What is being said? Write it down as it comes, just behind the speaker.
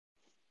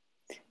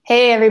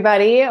Hey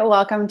everybody,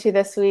 welcome to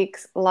this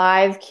week's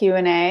live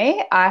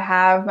Q&A. I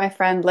have my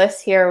friend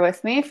Liss here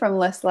with me from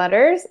Liss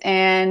Letters,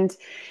 and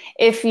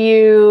if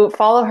you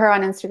follow her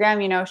on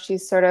Instagram, you know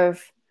she's sort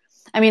of,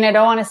 I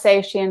don't want to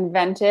say she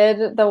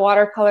invented the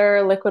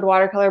watercolor, liquid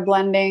watercolor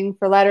blending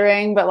for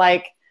lettering, but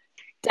like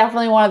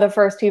definitely one of the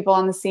first people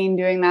on the scene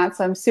doing that.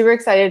 So I'm super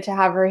excited to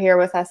have her here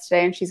with us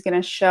today, and she's going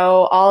to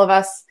show all of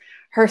us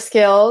her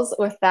skills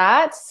with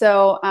that.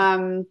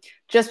 So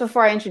just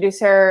before I introduce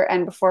her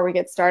and before we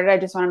get started, I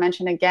just want to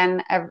mention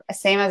again,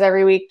 same as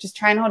every week, just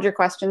try and hold your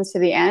questions to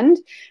the end.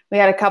 We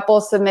had a couple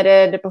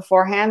submitted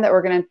beforehand that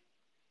we're going to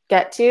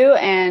get to,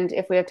 and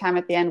if we have time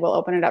at the end, we'll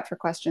open it up for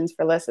questions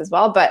for Liss as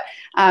well. But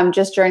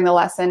just during the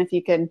lesson, if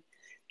you could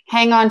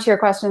hang on to your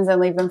questions and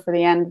leave them for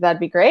the end, that'd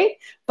be great.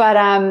 But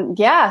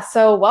yeah,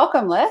 so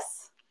welcome,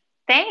 Liss.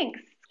 Thanks.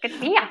 Good to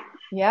be here.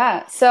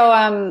 Yeah.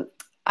 So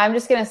I'm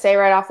just going to say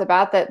right off the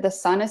bat that the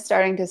sun is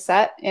starting to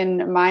set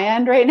in my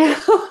end right now,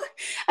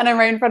 and I'm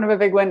right in front of a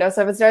big window.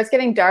 So if it starts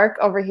getting dark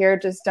over here,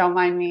 just don't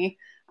mind me.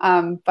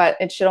 But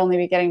it should only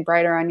be getting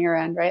brighter on your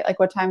end, right? Like,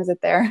 what time is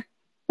it there?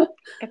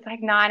 It's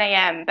like 9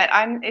 a.m., but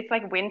it's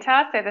like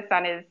winter, so the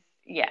sun is,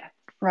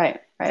 Right.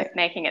 just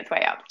making its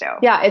way up still.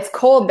 Yeah, it's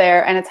cold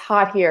there and it's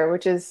hot here,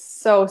 which is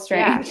so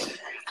strange.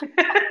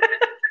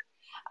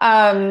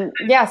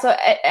 Yeah, so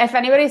if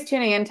anybody's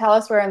tuning in, tell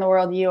us where in the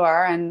world you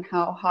are and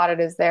how hot it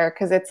is there.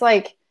 Because it's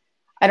like,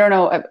 I don't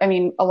know. I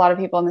mean, a lot of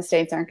people in the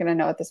States aren't going to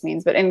know what this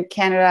means. But in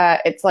Canada,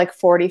 it's like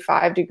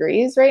 45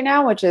 degrees right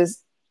now, which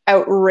is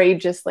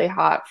outrageously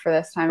hot for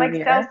this time of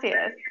year. Like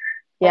Celsius?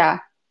 Yeah.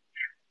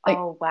 Like,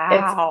 oh,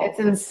 wow. It's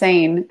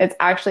insane. It's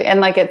actually, and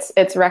like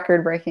it's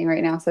record breaking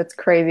right now. So it's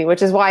crazy,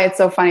 which is why it's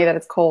so funny that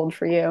it's cold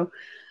for you.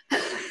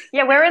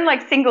 Yeah, we're in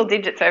like single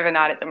digits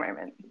overnight at the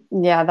moment.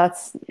 Yeah,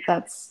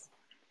 that's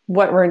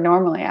what we're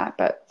normally at.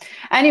 But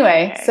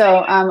anyway, okay.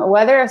 So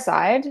weather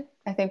aside,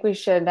 I think we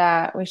should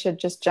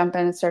just jump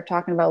in and start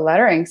talking about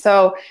lettering.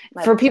 So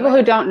for people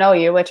who don't know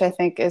you, which I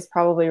think is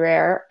probably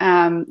rare,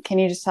 can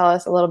you just tell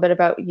us a little bit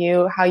about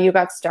you, how you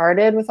got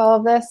started with all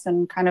of this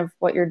and kind of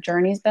what your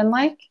journey's been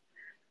like?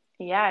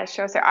 Yeah,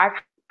 sure. So I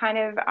kind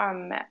of,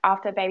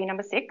 after baby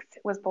number 6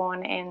 was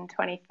born in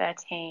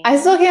 2013. I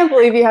still can't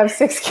believe you have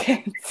 6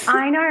 kids.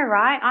 I know,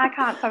 right? I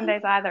can't some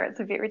days either.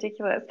 It's a bit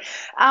ridiculous.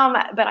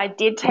 But I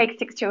did take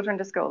 6 children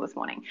to school this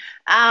morning.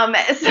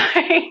 So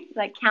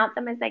like count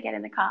them as they get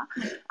in the car.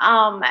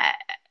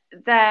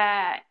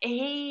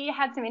 He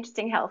had some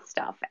interesting health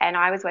stuff, and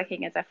I was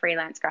working as a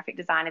freelance graphic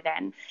designer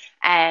then,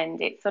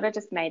 and it sort of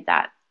just made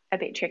that a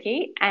bit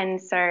tricky.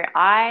 And so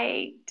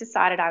I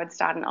decided I would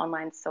start an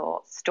online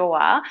store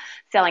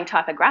selling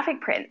typographic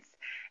prints.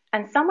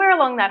 And somewhere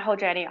along that whole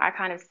journey, I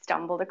kind of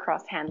stumbled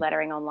across hand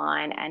lettering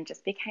online and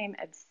just became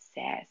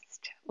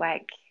obsessed.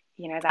 Like,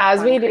 you know, that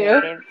as we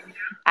do.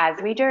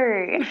 As we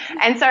do.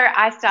 And so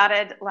I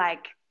started,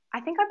 like, I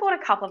think I bought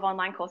a couple of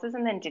online courses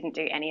and then didn't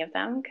do any of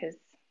them because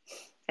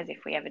as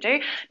if we ever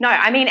do. No,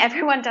 I mean,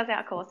 everyone does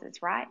our courses,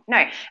 right?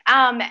 No.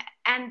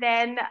 And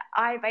then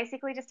I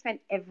basically just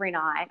spent every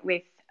night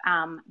with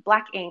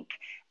black ink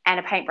and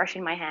a paintbrush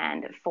in my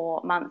hand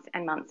for months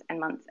and months and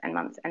months and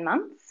months and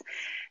months.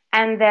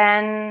 And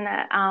then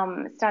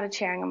started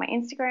sharing on my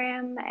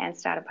Instagram and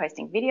started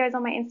posting videos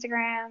on my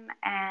Instagram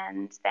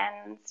and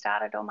then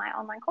started all my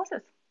online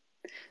courses.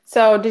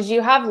 So did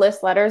you have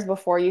Liss Letters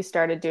before you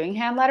started doing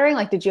hand lettering?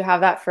 Like, did you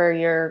have that for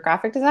your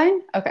graphic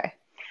design? Okay.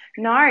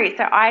 No,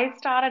 so I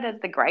started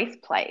as the Grace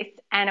Place,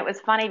 and it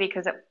was funny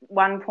because at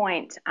one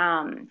point,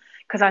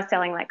 because I was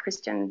selling like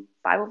Christian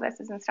Bible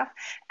verses and stuff,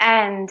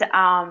 and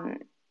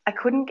I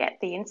couldn't get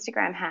the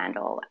Instagram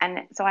handle,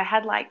 and so I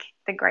had like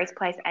the Grace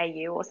Place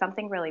AU or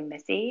something really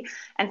messy,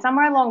 and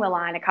somewhere along the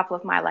line, a couple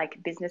of my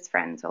like business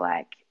friends were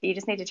like, you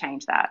just need to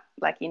change that,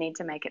 like you need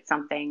to make it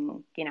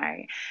something, you know,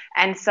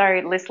 and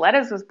so Liss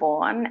Letters was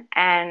born,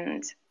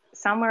 and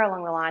somewhere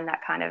along the line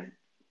that kind of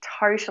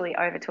totally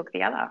overtook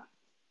the other.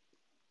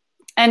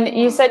 And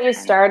you said you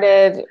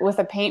started with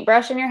a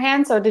paintbrush in your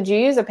hand. So did you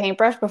use a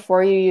paintbrush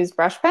before you used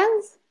brush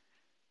pens?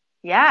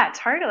 Yeah,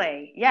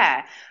 totally.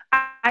 Yeah.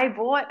 I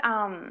bought,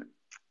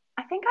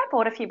 I think I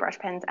bought a few brush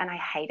pens and I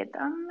hated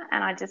them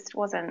and I just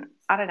wasn't,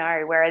 I don't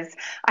know. Whereas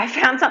I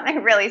found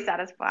something really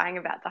satisfying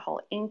about the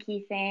whole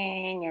inky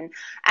thing.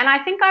 And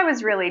I think I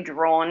was really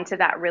drawn to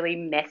that really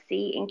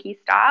messy inky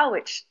style,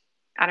 which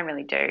I don't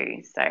really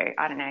do. So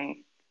I don't know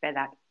where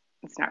that,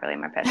 it's not really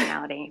my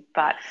personality,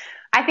 but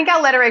I think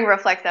our lettering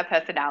reflects our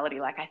personality.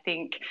 Like I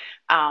think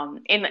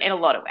in a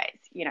lot of ways,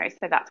 you know,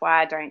 so that's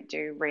why I don't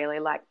do really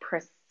like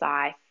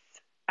precise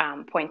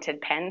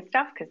pointed pen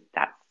stuff because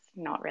that's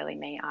not really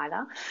me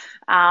either.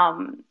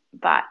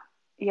 But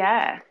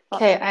yeah.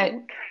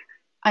 Okay,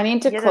 I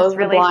need to close the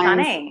really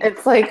blinds. Funny.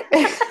 It's like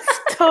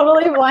it's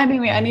totally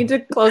blinding me. I need to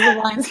close the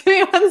blinds.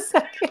 Give me 1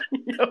 second.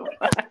 You're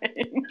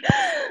fine.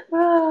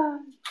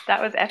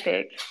 That was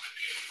epic.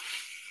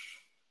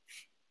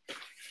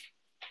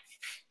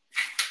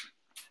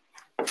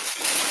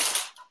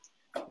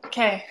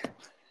 Okay.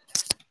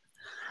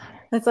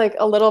 It's like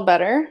a little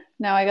better.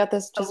 Now I got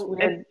this just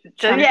weird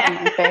chunk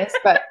on my face,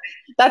 but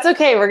That's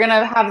okay. We're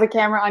gonna have the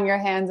camera on your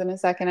hands in a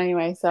second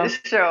anyway. So,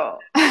 Sure.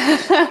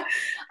 but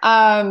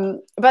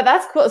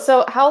that's cool.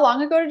 So, how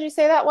long ago did you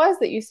say that was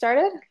that you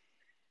started?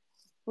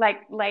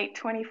 Like late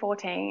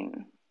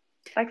 2014,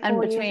 like And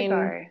 4 years between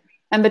ago.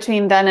 and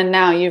between then and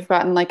now, you've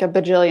gotten like a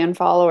bajillion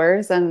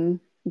followers and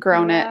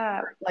grown it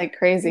Yeah. like Yeah,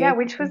 crazy.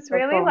 which That's was so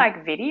really cool.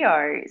 like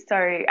video. So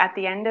at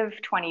the end of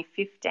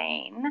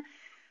 2015,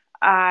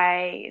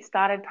 I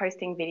started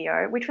posting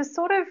video, which was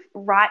sort of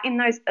right in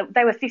those,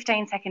 they were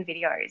 15-second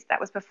videos.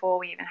 That was before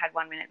we even had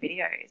 1 minute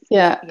videos.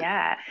 Yeah.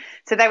 Yeah.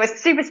 So they were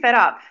super sped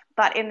up.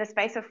 But in the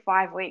space of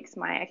 5 weeks,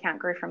 my account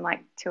grew from like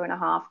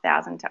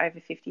 2,500 to over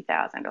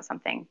 50,000 or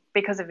something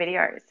because of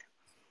videos.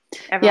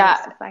 Everyone was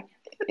Yeah. just like,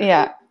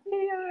 Yeah.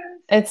 videos.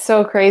 It's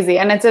so crazy.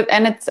 And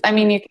it's I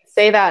mean, you can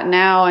say that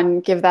now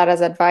and give that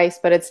as advice,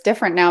 but it's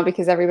different now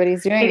because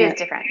everybody's doing It is it.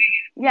 different.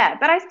 Yeah.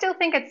 But I still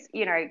think it's,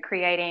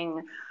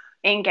 creating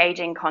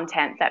engaging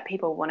content that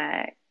people want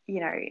to,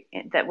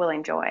 that will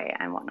enjoy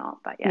and whatnot.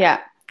 But yeah. Yeah.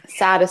 Yeah.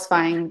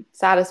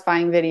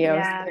 Satisfying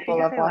videos Yeah, people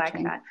love people like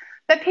watching. that.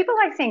 But people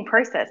like seeing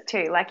process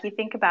too. Like you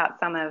think about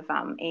some of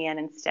Ian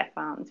and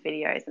Stefan's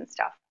videos and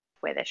stuff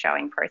where they're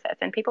showing process,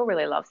 and people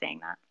really love seeing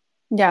that.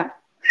 Yeah.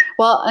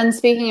 Well, and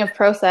speaking of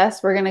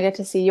process, we're gonna get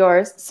to see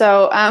yours.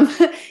 So,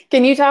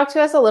 can you talk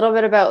to us a little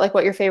bit about like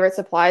what your favorite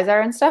supplies are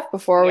and stuff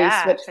before we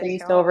Yeah, switch for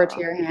things over to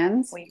sure. your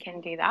hands? We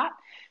can do that.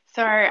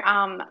 So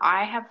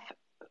I have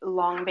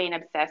long been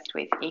obsessed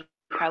with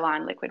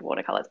Ecoline liquid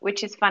watercolors,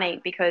 which is funny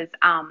because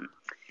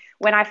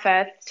when I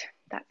first,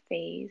 that's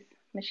these,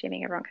 I'm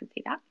assuming everyone can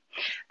see that.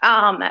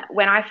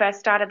 When I first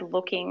started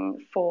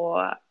looking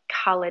for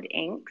colored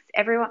inks,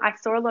 I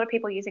saw a lot of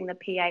people using the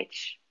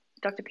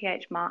Dr.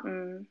 PH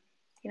Martin,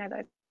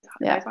 those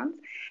Yeah. ones.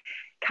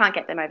 Can't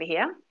get them over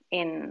here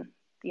in,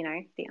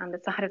 the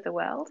underside of the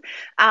world.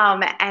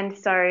 And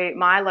so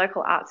my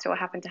local art store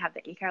happened to have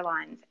the Eco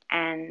lines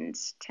and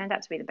turned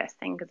out to be the best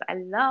thing because I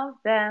love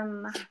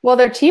them Well,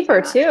 they're so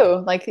cheaper much.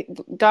 too. Like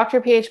Dr.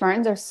 PH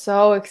Martins are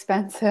so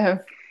expensive.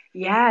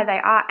 Yeah, they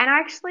are. And I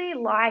actually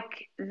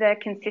like the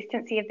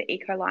consistency of the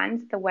eco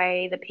lines, the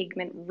way the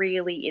pigment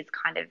really is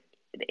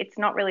it's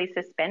not really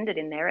suspended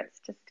in there.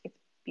 It's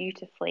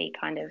beautifully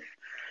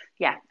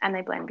yeah, and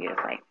they blend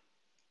beautifully.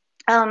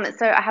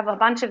 So I have a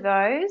bunch of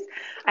those.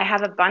 I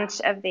have a bunch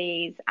of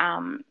these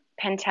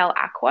Pentel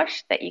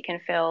Aquash that you can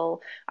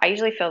fill. I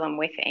usually fill them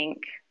with ink,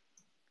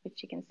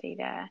 which you can see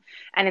there.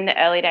 And in the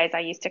early days, I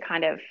used to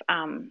kind of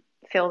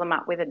fill them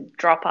up with a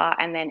dropper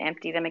and then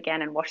empty them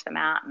again and wash them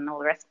out and all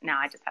the rest. Now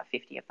I just have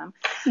 50 of them.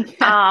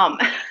 Yeah. Um,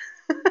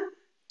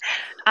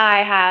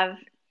 I have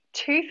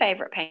two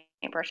favorite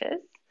paintbrushes.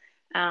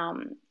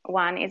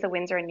 One is a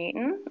Winsor and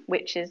Newton,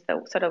 which is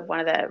the sort of one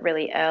of the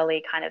really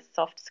early kind of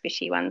soft,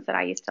 squishy ones that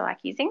I used to like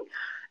using.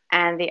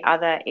 And the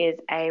other is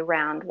a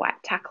round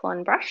white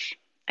Taklon brush.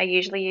 I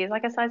usually use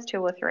like a size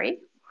 2 or 3.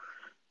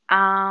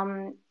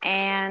 And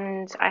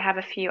I have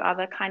a few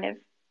other kind of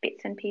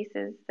bits and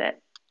pieces that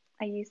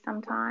I use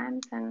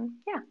sometimes. And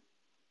yeah,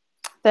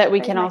 That we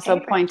those are can my also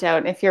favorites. point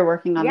out if you're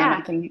working on them.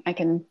 Yeah, I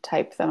can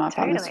type them up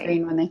on the totally.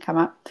 screen when they come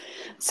up.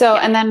 So,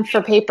 Yeah. and then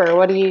for paper,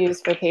 what do you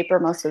use for paper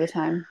most of the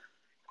time?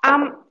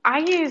 I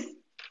use,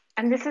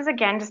 and this is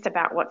again just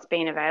about what's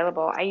been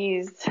available. I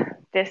use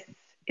this.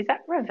 Is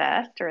that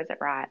reversed or is it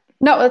right?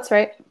 No, that's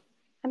right.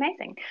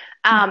 Amazing.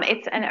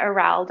 It's an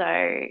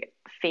Araldo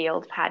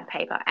field pad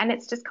paper, and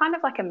it's just kind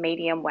of like a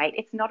medium weight.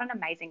 It's not an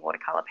amazing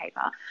watercolor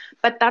paper,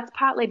 but that's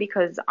partly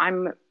because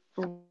I'm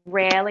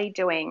rarely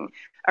doing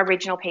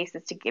original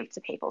pieces to give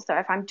to people. So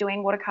if I'm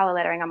doing watercolor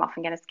lettering, I'm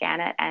often going to scan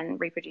it and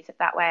reproduce it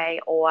that way,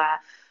 or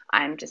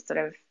I'm just sort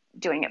of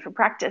doing it for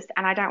practice,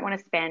 and I don't want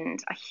to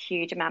spend a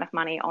huge amount of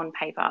money on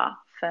paper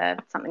for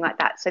something like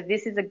that. So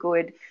this is a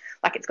good,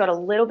 like it's got a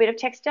little bit of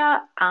texture,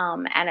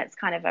 and it's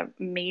kind of a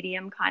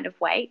medium kind of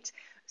weight.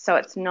 So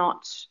it's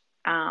not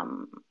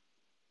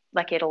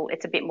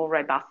it's a bit more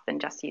robust than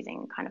just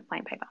using kind of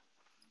plain paper.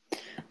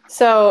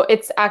 So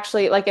it's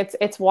actually like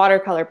it's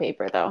watercolor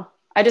paper though.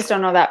 I just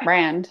don't know that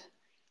brand.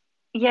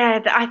 Yeah,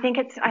 I think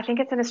it's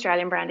an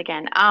Australian brand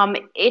again.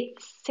 It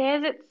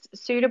says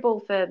it's suitable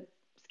for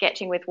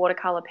sketching with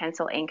watercolor,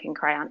 pencil, ink, and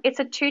crayon. It's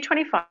a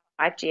 225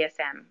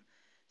 GSM.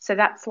 So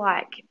that's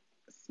like,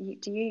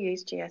 do you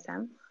use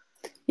GSM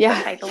for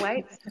Yeah. paper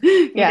weights?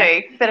 You Yeah.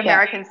 do, but Yeah.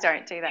 Americans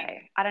don't, do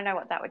they? I don't know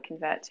what that would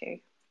convert to.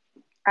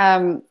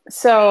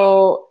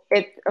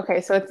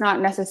 So it's not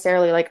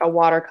necessarily like a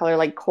watercolor,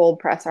 like cold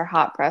press or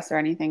hot press or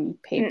anything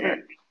paper.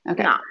 Mm-mm.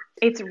 Okay. No,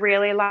 it's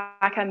really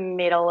like a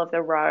middle of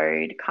the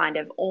road kind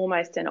of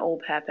almost an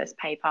all-purpose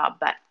paper,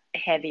 but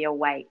heavier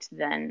weight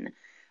than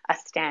a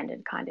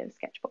standard kind of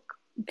sketchbook.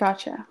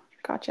 Gotcha.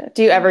 Gotcha.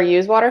 Do you ever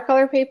use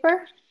watercolor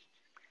paper?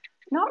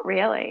 Not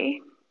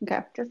really,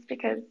 Okay. just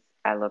because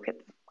I look at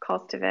the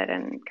cost of it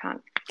and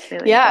can't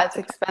really Yeah, it's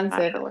justify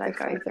expensive. for what It's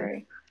I go expensive.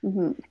 through.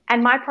 Hmm.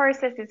 And my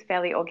process is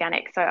fairly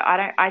organic, so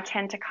I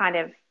tend to kind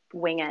of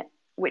wing it,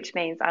 which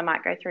means I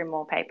might go through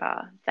more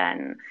paper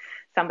than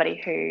somebody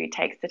who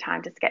takes the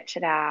time to sketch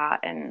it out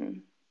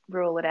and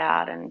rule it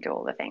out and do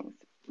all the things.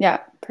 Yeah,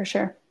 for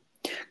sure.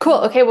 Cool.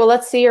 Okay, well,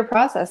 let's see your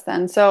process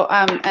then. So,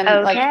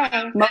 and like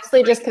Okay.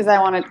 mostly just because I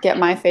want to get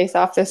my face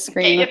off this Get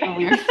screen your when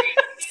we're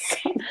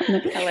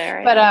but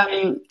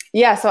hilarious.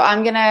 yeah, so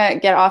I'm gonna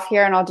get off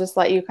here and I'll just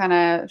let you kind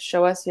of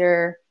show us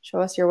your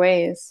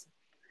ways.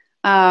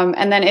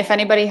 And then if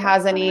anybody Okay,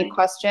 has any definitely.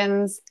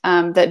 questions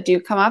that do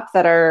come up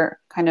that are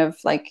kind of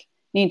like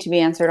need to be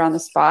answered on the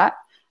spot,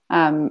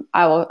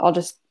 I'll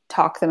just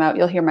talk them out.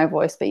 You'll hear my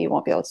voice, but you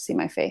won't be able to see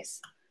my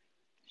face.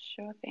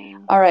 Sure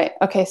thing. All right.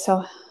 Okay,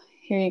 so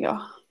here you go.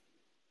 I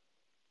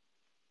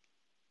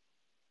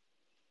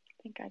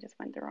think I just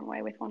went the wrong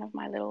way with one of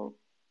my little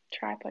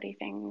tripody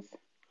things.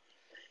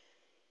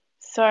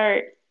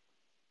 So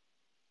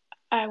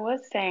I was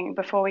saying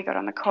before we got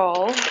on the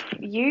call,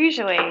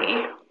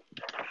 usually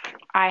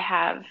I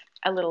have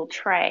a little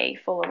tray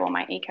full of all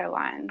my eco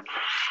lines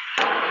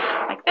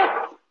like this.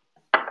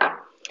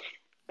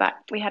 But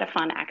we had a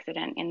fun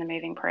accident in the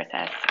moving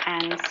process,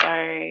 and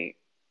so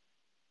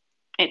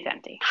it's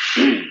empty.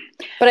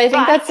 But I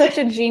think that's such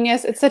a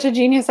genius, it's such a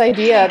genius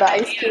idea, the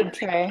ice cube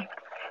tray.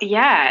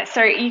 Yeah,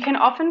 so you can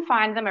often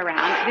find them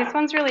around. This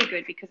one's really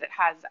good because it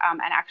has an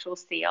actual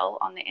seal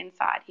on the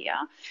inside here,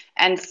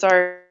 and so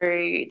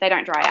they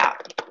don't dry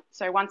out.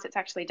 So once it's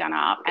actually done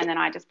up, and then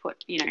I just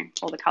put,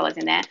 all the colours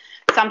in there.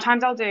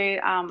 Sometimes I'll do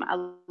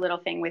a little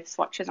thing with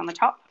swatches on the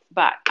top,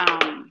 but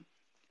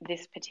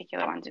this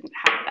particular one didn't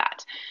have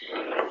that.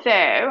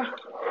 So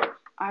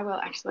I will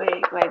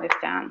actually lay this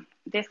down.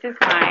 This is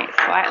my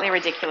slightly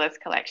ridiculous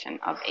collection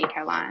of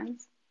eco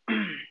lines.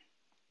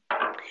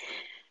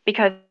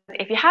 Because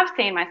if you have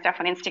seen my stuff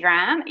on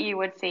Instagram, you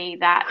would see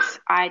that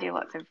I do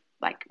lots of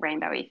like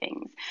rainbowy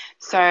things.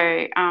 So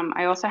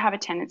I also have a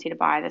tendency to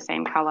buy the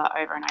same color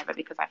over and over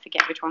because I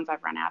forget which ones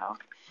I've run out of.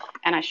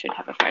 And I should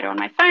have a photo on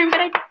my phone,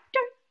 but I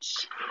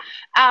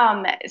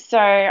don't. So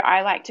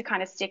I like to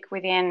kind of stick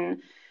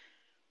within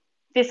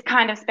this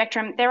kind of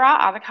spectrum. There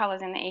are other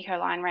colors in the eco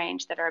line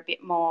range that are a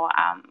bit more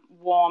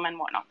warm and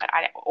whatnot, but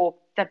or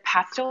the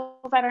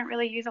pastels I don't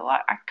really use a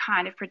lot. I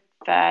kind of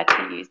prefer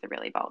to use the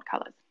really bold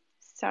colors.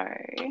 So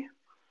I'm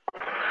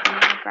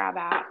going to grab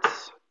out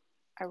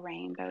a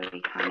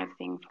rainbowy kind of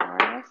thing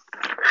for us.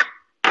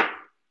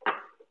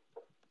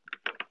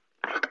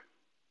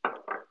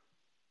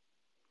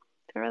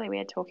 It's really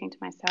weird talking to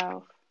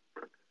myself.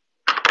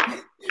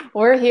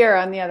 We're here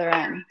on the other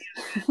end.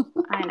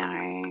 I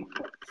know.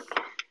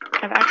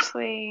 I've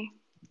actually...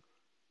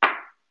 I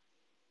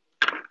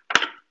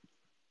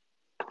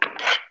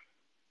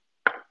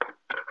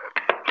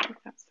think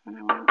that's what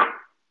I want.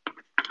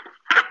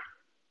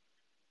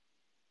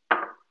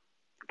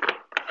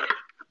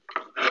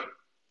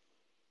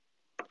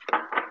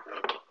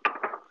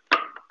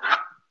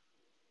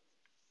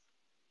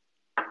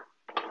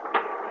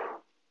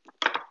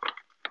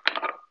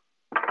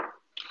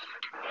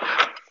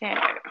 So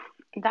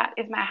that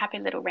is my happy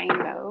little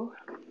rainbow.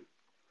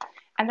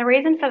 And the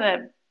reason for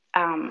the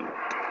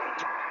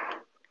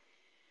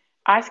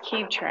ice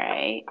cube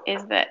tray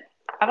is that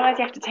otherwise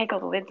you have to take all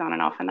the lids on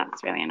and off, and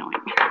that's really annoying.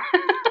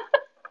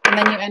 And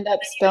then you end up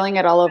spilling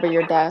it all over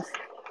your desk.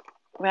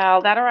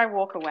 Well, that or I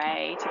walk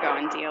away to go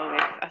and deal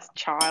with a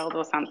child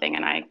or something,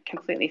 and I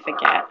completely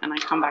forget, and I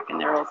come back and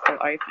they're all still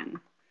open.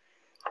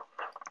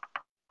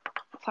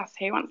 Plus,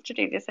 who wants to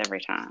do this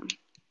every time?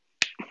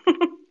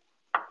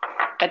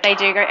 But they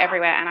do go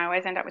everywhere, and I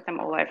always end up with them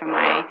all over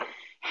my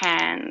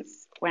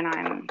hands when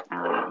I'm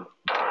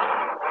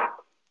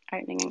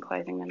opening and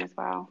closing them as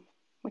well,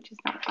 which is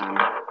not fun.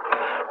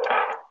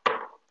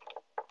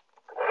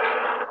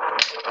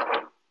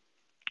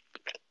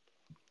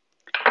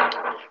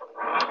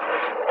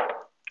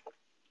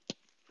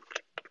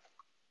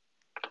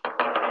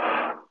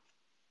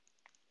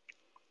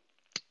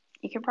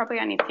 You can probably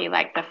only see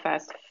like the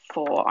first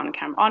 4 on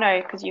camera. Oh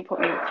no, because you put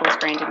me full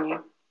screen, didn't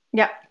you?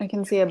 Yeah, I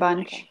can see a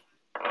bunch.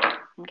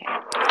 Okay.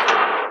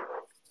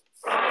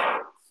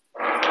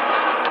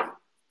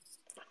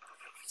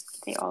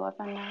 See all of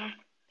them now.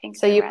 Pink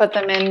So you put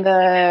them in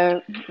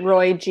the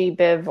Roy G.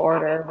 Biv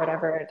order,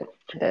 whatever it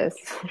is.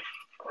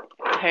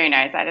 Who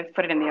knows? I just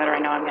put it in the order I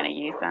know I'm going to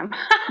use them.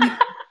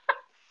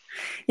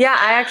 Yeah,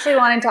 I actually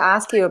wanted to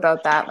ask you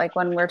about that. Like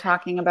when we're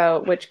talking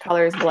about which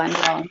colors blend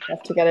well and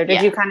stuff together,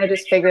 did you kind of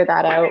just figure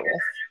that out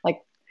with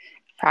like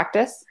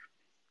practice?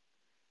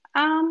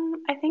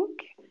 I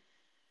think,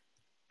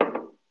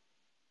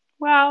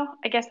 well,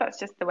 I guess that's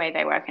just the way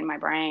they work in my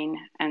brain,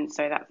 and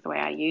so that's the way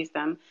I use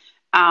them.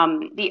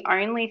 The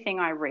only thing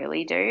I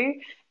really do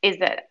is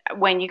that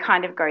when you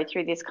kind of go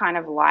through this kind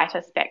of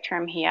lighter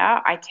spectrum here,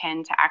 I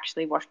tend to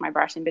actually wash my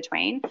brush in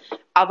between.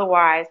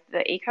 Otherwise,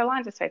 the eco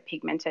lines are so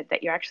pigmented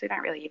that you actually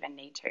don't really even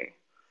need to.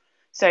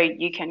 So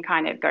you can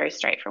kind of go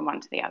straight from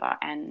one to the other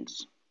and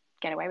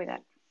get away with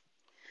it.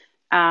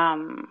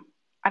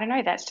 I don't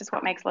know, that's just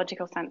what makes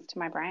logical sense to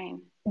my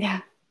brain.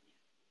 Yeah.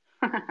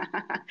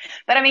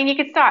 But I mean, you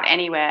could start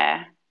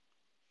anywhere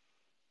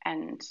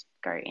and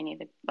go any of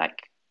the,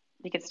 like,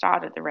 you could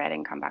start at the red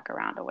and come back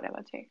around or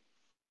whatever too.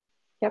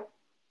 Yep.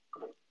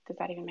 Does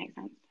that even make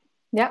sense?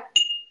 Yep.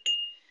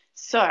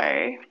 So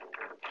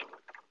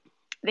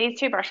these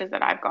two brushes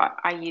that I've got,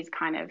 I use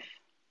kind of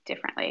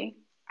differently.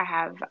 I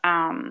have,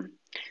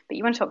 but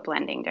you want to talk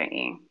blending, don't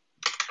you?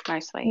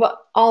 Mostly. Well,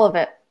 all of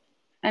it.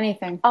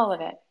 Anything. All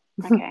of it.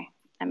 Okay.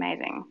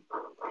 Amazing.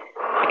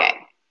 Okay.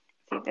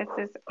 See, this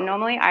is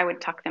normally I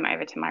would tuck them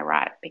over to my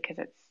right because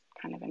it's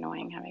kind of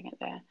annoying having it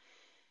there.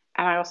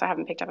 And I also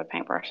haven't picked up a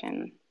paintbrush in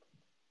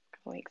a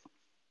couple of weeks.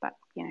 But,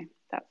 you know,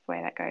 that's the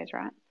way that goes,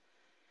 right?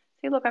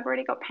 See, look, I've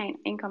already got paint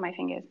ink on my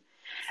fingers.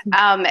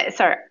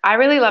 So I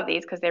really love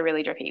these because they're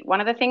really drippy.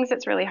 One of the things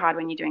that's really hard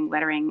when you're doing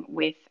lettering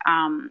with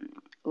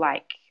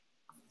like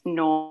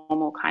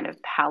normal kind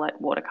of palette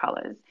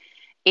watercolors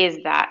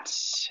is that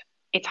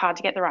it's hard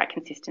to get the right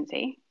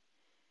consistency.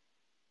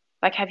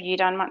 Like, have you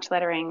done much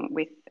lettering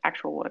with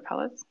actual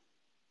watercolors?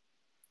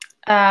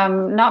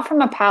 Not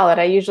from a palette.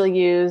 I usually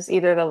use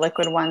either the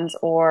liquid ones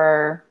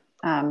or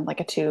like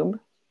a tube.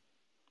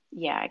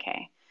 Yeah,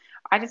 okay.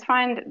 I just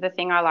find the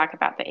thing I like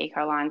about the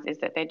eco lines is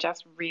that they're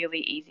just really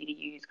easy to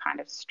use kind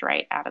of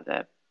straight out of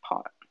the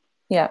pot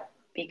Yeah.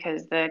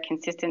 because the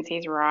consistency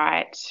is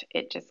right.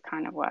 It just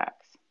kind of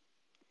works.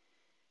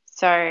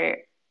 So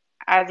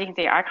as you can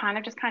see, I kind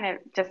of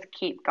just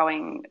keep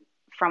going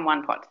from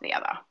one pot to the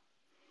other.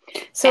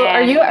 So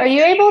are And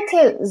you able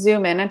to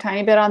zoom in a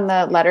tiny bit on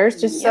the letters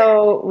just yep.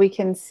 so we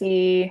can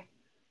see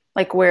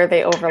like where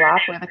they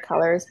overlap, where the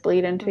colors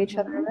bleed into each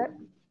other a bit?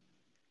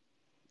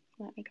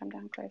 Let me come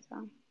down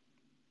closer.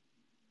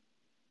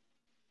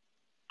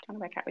 Trying to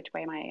work out which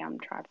way my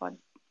tripod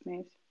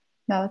moves.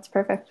 No, that's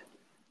perfect.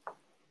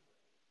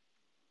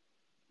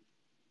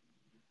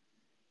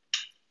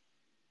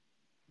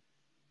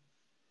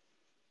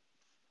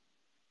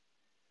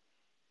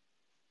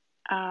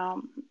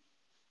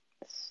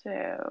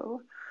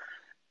 So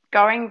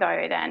going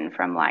though then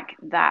from like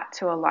that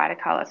to a lighter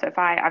color. So if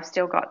I've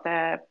still got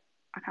I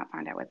can't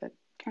find out where the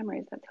camera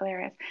is. That's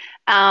hilarious.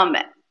 From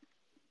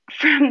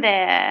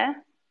there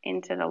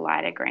into the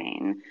lighter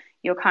green,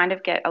 you'll kind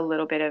of get a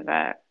little bit of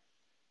a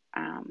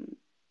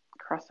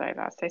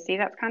crossover. So see,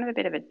 that's kind of a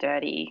bit of a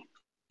dirty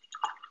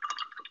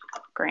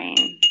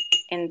green.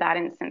 In that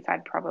instance,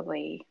 I'd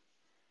probably,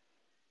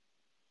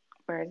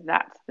 whereas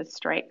that's the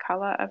straight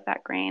color of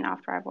that green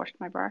after I've washed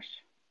my brush.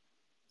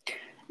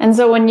 And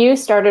so when you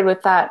started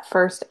with that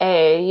first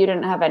A, you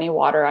didn't have any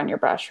water on your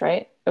brush,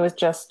 right? It was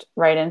just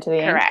right into the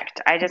ink.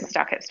 Correct. I just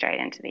stuck it straight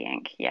into the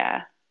ink.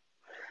 Yeah.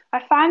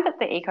 I find that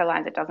the eco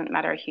lines, it doesn't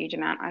matter a huge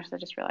amount. Actually, I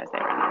just realized they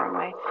were in the wrong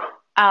way.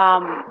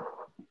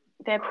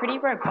 They're pretty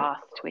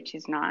robust, which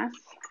is nice.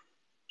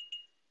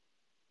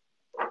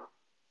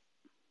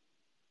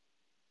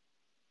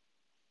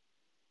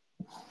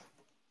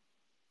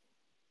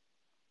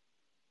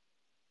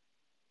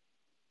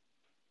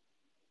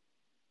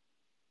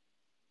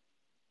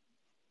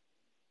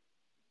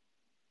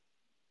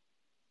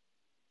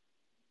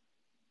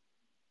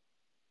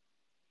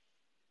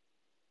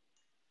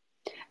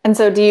 And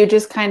so do you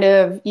just kind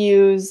of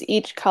use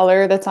each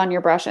color that's on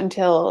your brush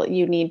until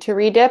you need to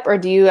redip, or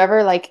do you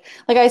ever like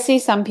I see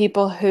some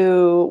people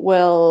who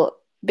will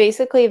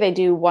basically they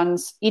do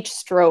each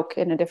stroke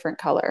in a different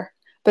color,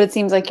 but it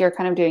seems like you're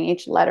kind of doing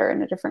each letter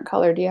in a different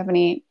color. Do you have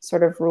any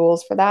sort of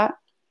rules for that?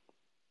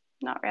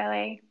 Not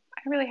really.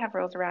 I don't really have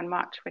rules around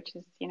much, which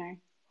is,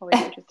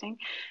 always interesting.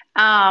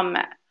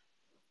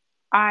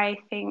 I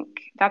think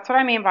that's what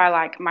I mean by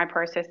like my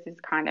process is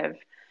kind of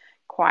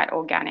quite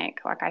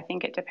organic. Like I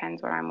think it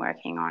depends what I'm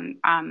working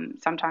on.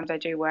 Sometimes I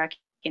do work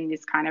in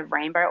this kind of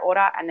rainbow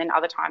order, and then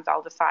other times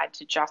I'll decide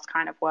to just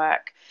kind of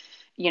work,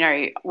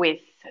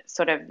 with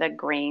sort of the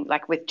green,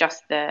 like with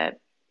just the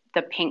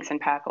pinks and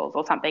purples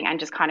or something, and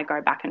just kind of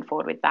go back and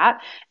forward with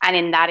that. And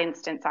in that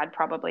instance, I'd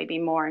probably be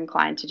more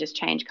inclined to just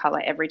change color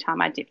every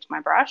time I dipped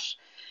my brush.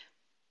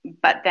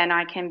 But then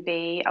I can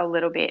be a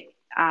little bit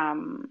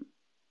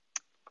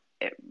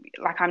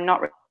like I'm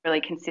not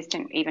really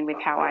consistent even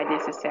with how I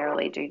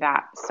necessarily do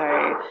that.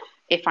 So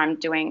if I'm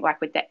doing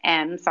like with the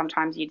M,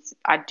 sometimes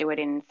I'd do it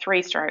in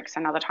 3 strokes,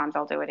 and other times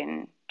I'll do it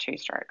in 2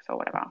 strokes or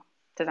whatever.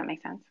 Does that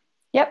make sense?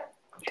 Yep,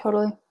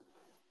 totally.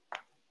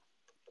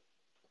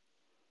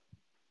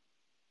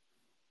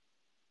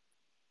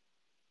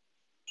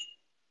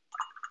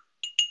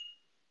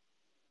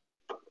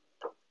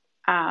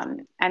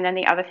 And then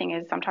the other thing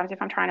is sometimes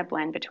if I'm trying to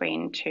blend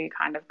between 2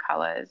 kind of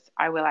colors,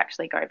 I will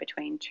actually go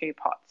between 2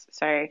 pots.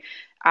 So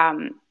as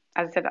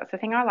I said, that's the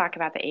thing I like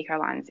about the eco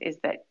lines is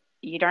that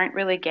you don't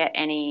really get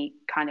any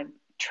kind of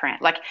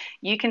trend. Like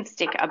you can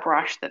stick a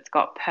brush that's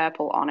got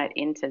purple on it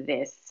into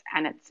this,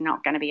 and it's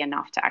not going to be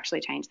enough to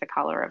actually change the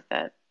color of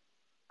the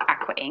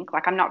aqua ink.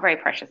 Like I'm not very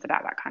precious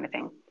about that kind of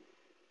thing.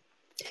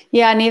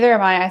 Yeah, neither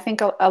am I. I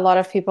think a lot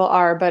of people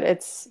are,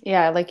 but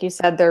yeah, like you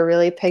said, they're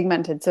really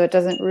pigmented, so it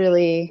doesn't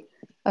really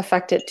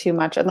affect it too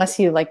much unless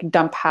you like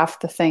dump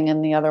half the thing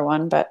in the other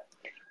one, but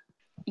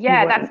you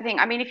Yeah, that's wouldn't. the thing.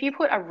 I mean, if you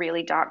put a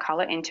really dark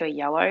color into a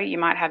yellow, you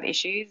might have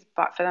issues,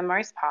 but for the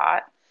most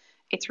part,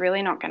 it's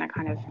really not going to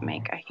kind of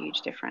make a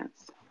huge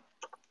difference.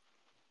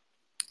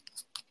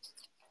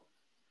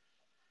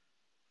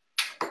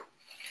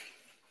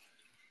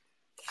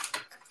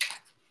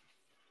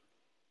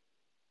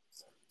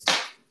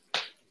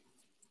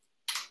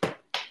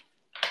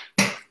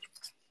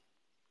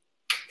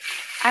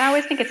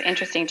 always think it's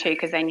interesting too,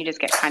 because then you just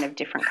get kind of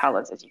different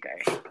colors as you go.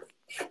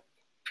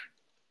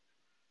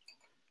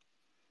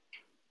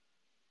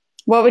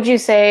 What would you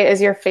say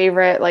is your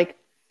favorite like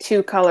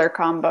two color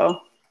combo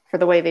for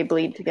the way they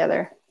bleed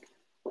together?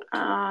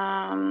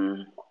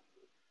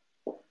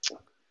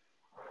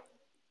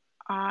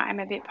 I'm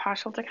a bit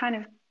partial to kind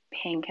of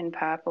pink and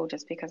purple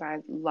just because I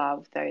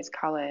love those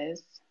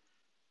colors.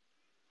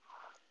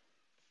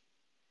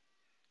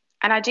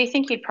 And I do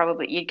think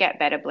you'd get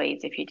better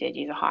bleeds if you did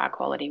use a higher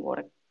quality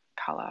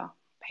watercolor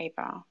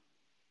paper.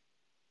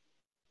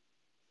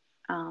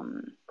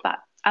 But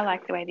I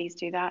like the way these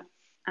do that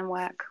and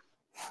work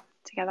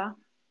together.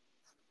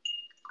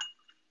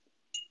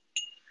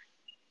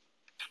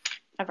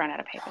 I've run out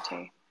of paper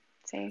too.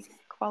 See,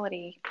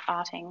 quality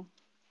arting.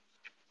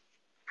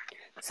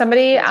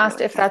 Somebody asked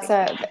if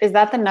is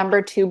that the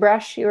number 2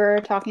 brush you were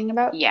talking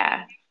about?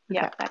 Yeah.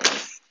 Okay. Yep, that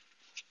is.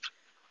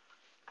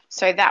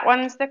 So that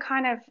one's the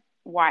kind of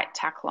white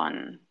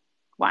Taklon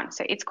one.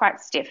 So it's quite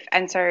stiff.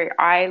 And so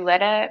I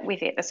letter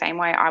with it the same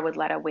way I would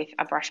letter with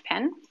a brush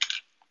pen.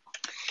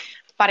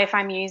 But if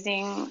I'm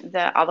using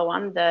the other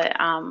one, the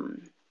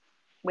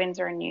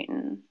Winsor &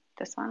 Newton,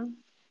 this one.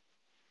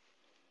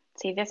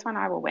 See, this one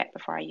I will wet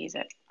before I use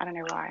it. I don't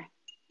know why,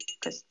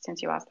 because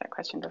since you asked that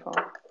question before.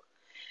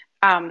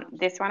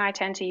 This one I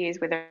tend to use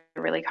with a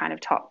really kind of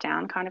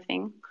top-down kind of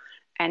thing.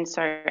 And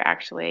so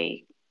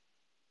actually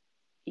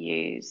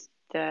use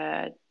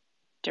the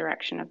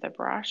direction of the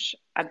brush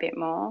a bit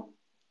more.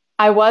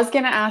 I was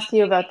going to ask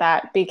you about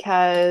that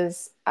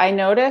because I've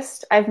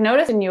noticed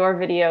in your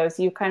videos,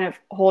 you kind of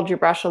hold your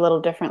brush a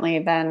little differently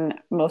than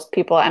most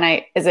people.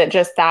 And is it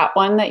just that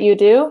one that you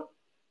do?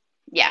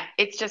 Yeah,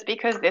 it's just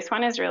because this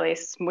one is really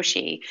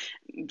smushy.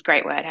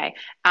 Great word, hey.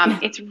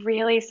 It's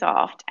really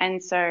soft.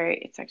 And so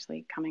it's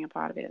actually coming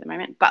apart a bit at the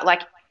moment. But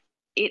like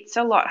it's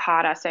a lot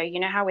harder. So you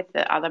know how with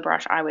the other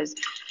brush I was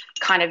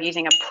kind of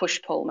using a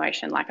push-pull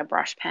motion like a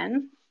brush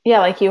pen? Yeah,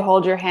 like you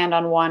hold your hand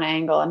on one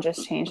angle and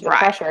just change the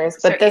pressures.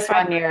 But so this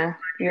one,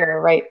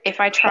 you're right. If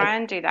I try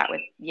and do that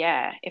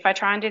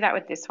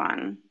with this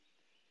one,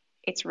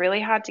 it's really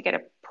hard to get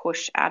a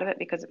push out of it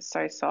because it's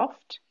so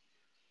soft.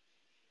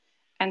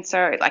 And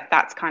so like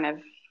that's kind of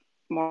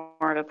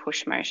more of a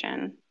push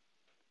motion.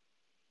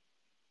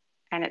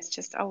 And it's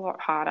just a lot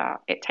harder.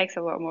 It takes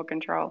a lot more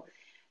control.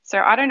 So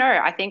I don't know.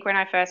 I think when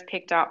I first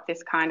picked up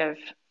this kind of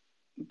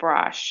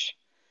brush,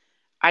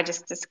 I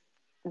just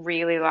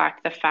really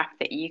liked the fact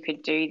that you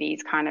could do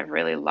these kind of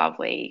really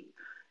lovely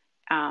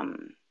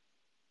kind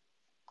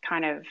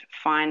of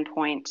fine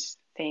point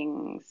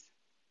things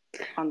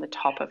on the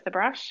top of the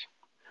brush.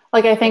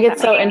 Like, I think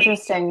it's so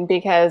interesting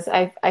because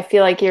I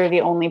feel like you're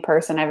the only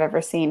person I've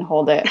ever seen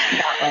hold it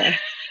that way.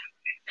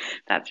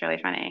 That's really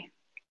funny.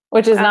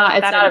 Which is not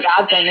a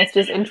bad thing. It's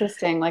just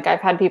interesting. Like, I've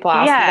had people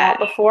ask me that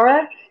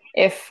before,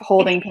 if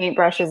holding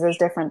paintbrushes is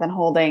different than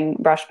holding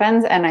brush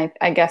pens. And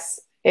I guess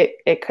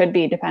it could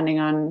be depending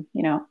on,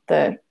 you know,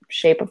 the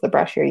shape of the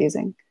brush you're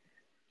using.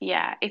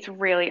 Yeah, it's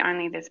really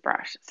only this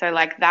brush. So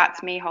like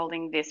that's me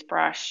holding this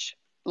brush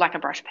like a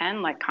brush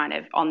pen, like kind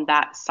of on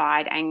that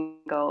side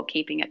angle,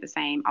 keeping it the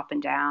same up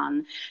and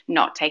down,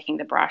 not taking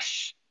the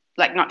brush,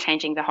 like not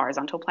changing the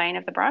horizontal plane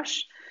of the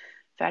brush,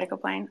 vertical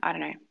plane, I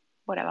don't know,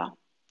 whatever,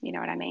 you know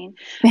what I mean?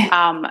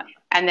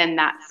 And then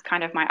that's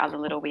kind of my other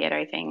little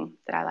weirdo thing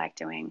that I like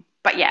doing.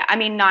 But yeah, I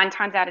mean, 9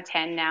 times out of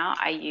 10 now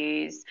I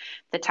use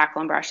the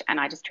Taklon brush and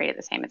I just treat it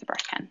the same as a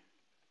brush pen.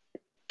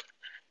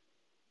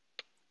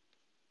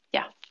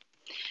 Yeah.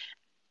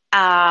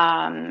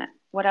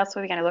 What else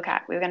were we going to look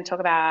at? We were going to talk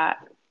about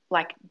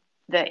like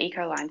the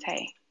eco lines,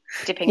 hey,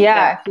 dipping the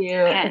pens. If you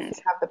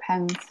have the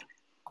pens.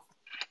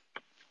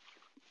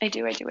 I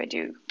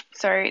do.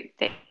 So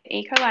the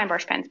eco line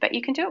brush pens, but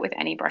you can do it with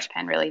any brush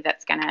pen really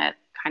that's going to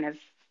kind of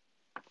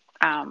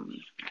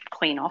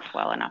clean off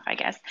well enough, I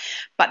guess.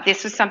 But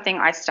this was something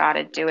I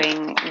started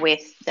doing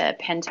with the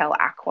Pentel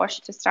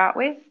Aquash to start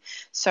with.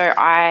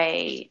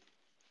 And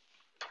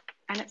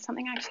it's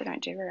something I actually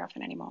don't do very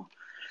often anymore.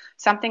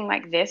 Something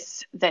like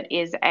this that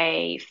is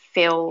a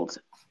filled,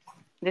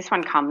 this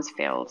one comes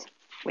filled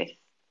with,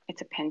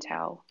 it's a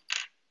Pentel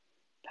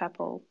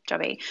purple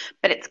jobby,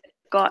 but it's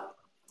got,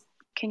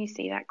 can you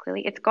see that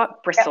clearly? It's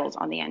got bristles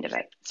on the end of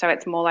it. So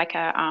it's more like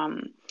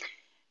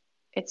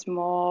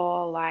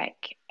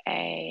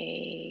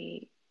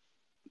a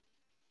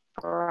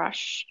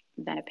brush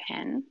than a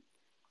pen.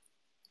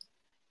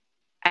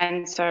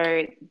 And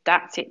so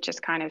that's it,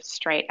 just kind of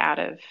straight out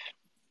of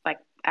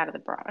the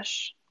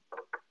brush.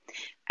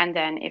 And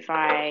then if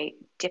I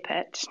dip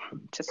it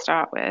to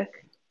start with,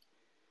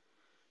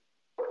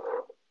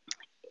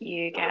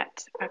 you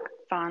get a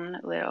fun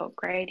little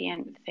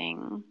gradient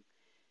thing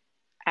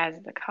as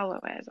the color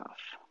wears off.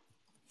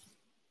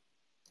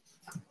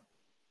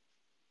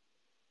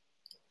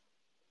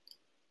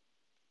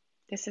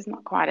 This is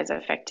not quite as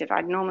effective.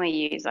 I'd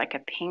normally use like a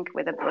pink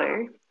with a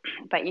blue,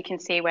 but you can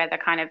see where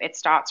it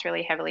starts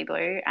really heavily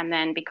blue, and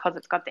then because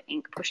it's got the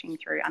ink pushing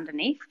through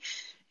underneath,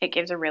 it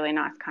gives a really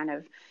nice kind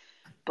of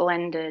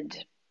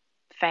blended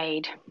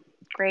fade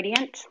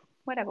gradient,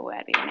 whatever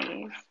word we want to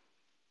use.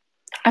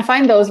 I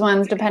find those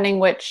ones, depending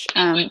which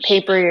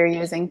paper you're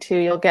using too,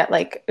 you'll get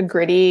like a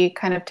gritty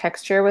kind of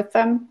texture with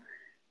them,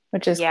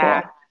 which is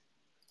Yeah. cool.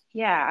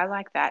 Yeah, I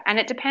like that. And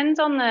it depends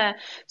on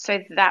so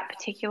that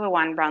particular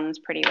one runs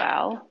pretty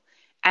well.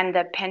 And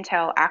the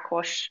Pentel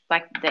Aquash,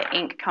 like the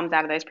ink comes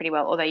out of those pretty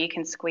well, although you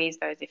can squeeze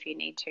those if you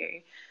need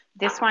to.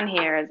 This one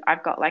here is,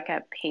 I've got like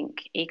a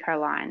pink eco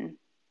line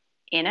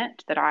in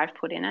it that I've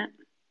put in it.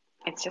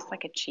 It's just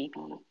like a cheapy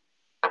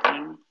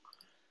thing.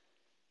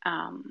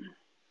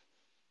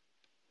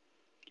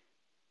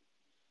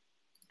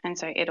 And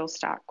so it'll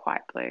start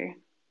quite blue.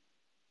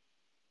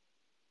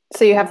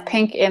 So you And have then,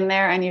 pink in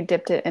there and you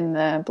dipped it in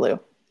the blue.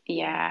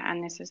 yeah,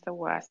 and this is the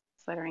worst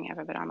lettering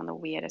ever, but I'm on the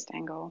weirdest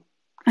angle.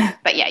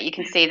 But yeah, you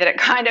can see that it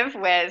kind of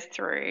wears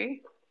through.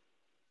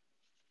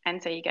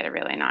 And so you get a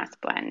really nice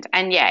blend.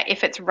 And yeah,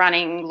 if it's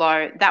running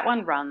low, that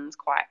one runs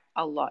quite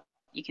a lot.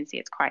 You can see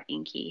it's quite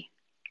inky.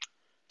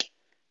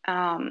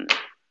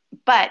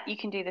 But you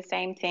can do the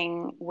same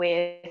thing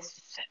with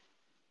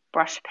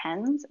brush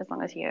pens, as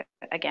long as you're,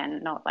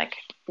 again, not like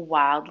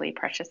wildly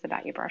precious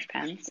about your brush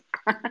pens.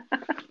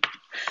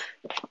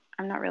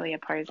 I'm not really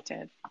opposed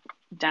to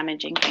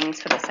damaging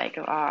things for the sake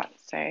of art.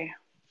 So,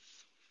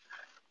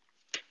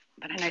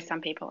 but I know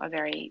some people are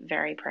very,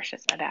 very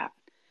precious about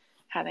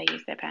how they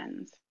use their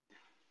pens.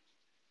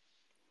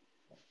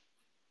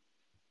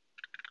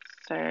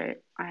 So I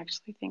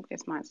actually think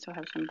this might still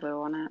have some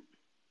blue on it.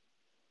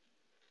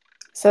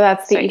 So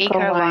that's the So Eco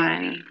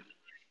line. Ecoline,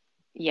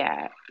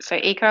 yeah. So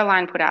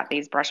Ecoline put out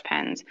these brush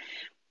pens.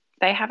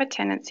 They have a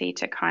tendency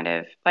to kind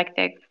of, like,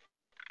 they're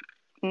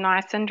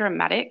nice and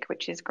dramatic,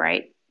 which is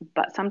great,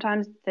 but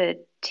sometimes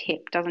the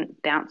tip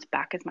doesn't bounce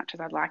back as much as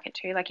I'd like it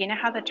to. Like, you know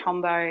how the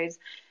Tombos,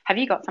 have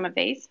you got some of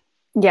these?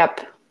 Yep.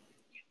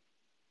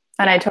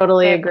 And I Yeah,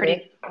 totally they're agree.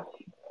 pretty,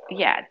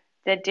 yeah,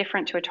 they're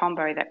different to a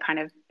Tombow that kind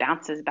of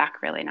bounces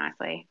back really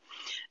nicely.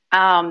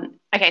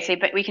 Okay, so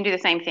but we can do the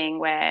same thing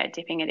where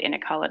dipping it in a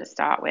color to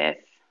start with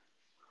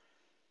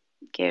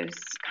gives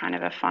kind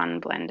of a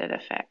fun blended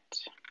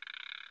effect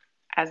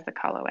as the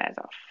color wears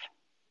off.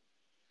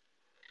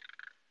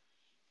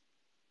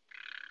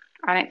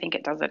 I don't think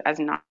it does it as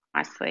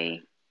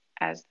nicely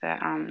as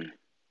the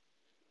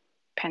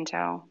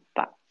Pentel,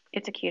 but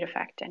it's a cute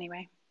effect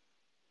anyway.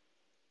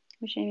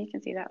 I'm assuming you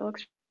can see that. It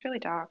looks really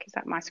dark. Is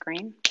that my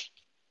screen?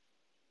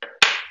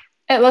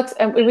 It looks,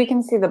 we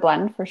can see the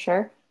blend for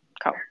sure.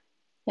 Cool.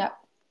 Yep.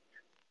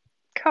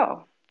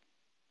 Cool.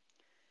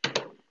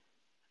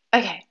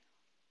 Okay.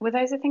 Were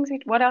those the things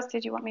what else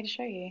did you want me to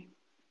show you?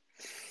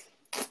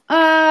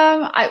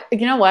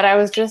 You know what? I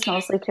was just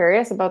mostly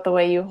curious about the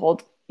way you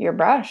hold your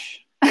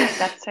brush.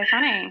 That's so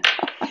funny.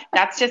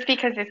 That's just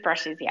because this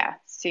brush is, yeah,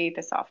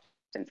 super soft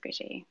and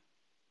squishy.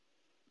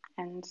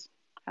 And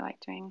I like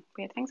doing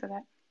weird things with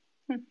it.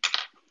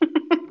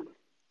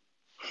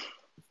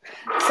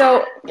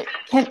 So,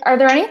 are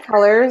there any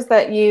colors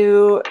that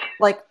you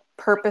like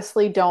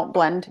purposely don't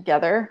blend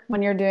together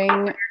when you're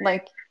doing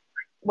like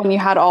when you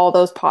had all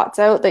those pots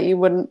out that you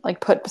wouldn't like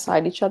put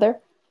beside each other?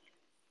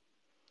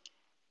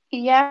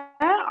 Yeah,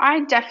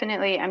 I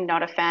definitely am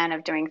not a fan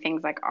of doing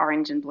things like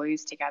orange and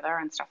blues together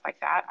and stuff like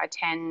that. I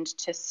tend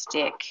to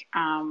stick,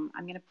 I'm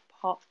going to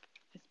pop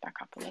this back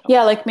up a little.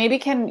 Yeah, like maybe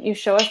can you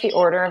show us the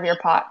order of your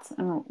pots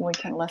and we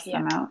can list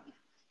them out?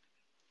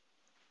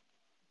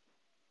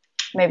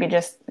 Maybe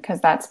just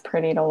because that's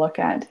pretty to look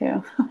at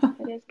too.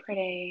 It is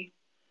pretty.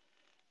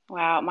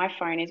 Wow, my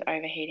phone is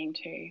overheating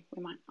too.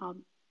 We might,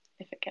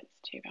 if it gets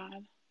too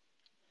bad.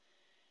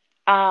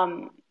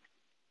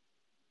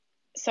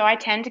 So I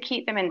tend to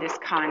keep them in this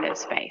kind of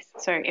space.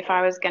 So if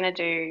I was going to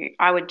do,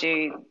 I would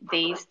do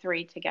these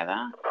three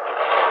together,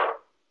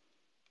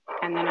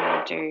 and then I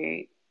would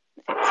do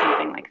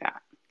something like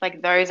that.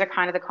 Like those are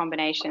kind of the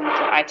combinations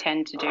that I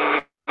tend to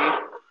do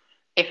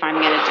if I'm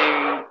going to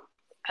do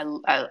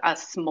a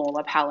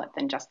smaller palette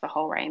than just the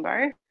whole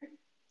rainbow.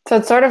 So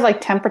it's sort of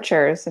like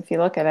temperatures if you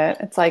look at it.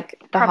 It's like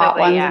the Probably, hot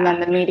ones yeah. and then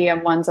the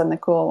medium ones and the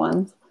cool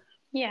ones.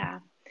 Yeah.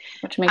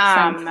 Which makes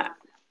sense.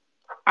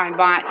 I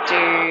might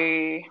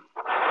do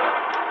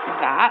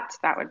that.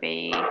 That would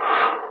be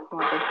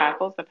more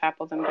the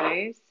purples and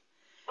blues,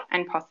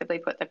 and possibly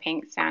put the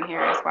pinks down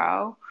here as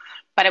well.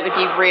 But it would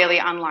be really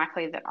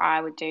unlikely that I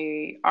would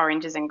do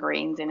oranges and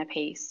greens in a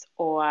piece,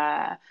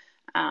 or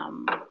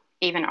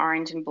even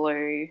orange and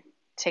blue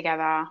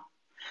together.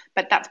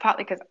 But that's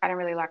partly because I don't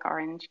really like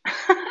orange.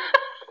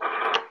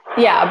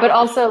 Yeah, but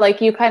also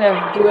like you kind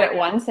of do it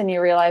once and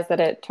you realize that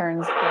it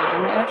turns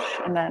greenish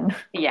and then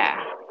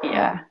yeah.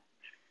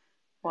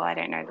 Well, I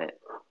don't know that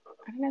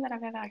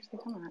I've ever actually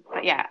done that.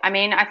 But yeah, I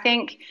mean, I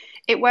think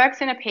it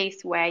works in a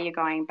piece where you're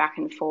going back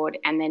and forward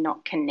and they're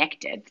not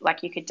connected.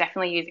 Like you could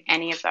definitely use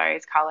any of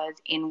those colors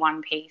in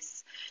one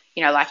piece,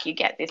 like you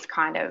get this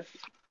kind of,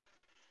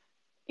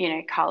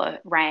 color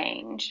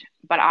range,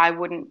 but I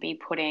wouldn't be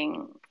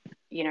putting,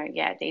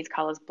 these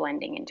colors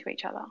blending into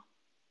each other.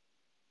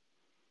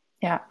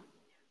 Yeah.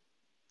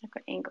 I've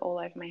got ink all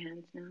over my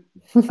hands now.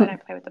 I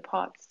don't play with the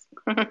pots.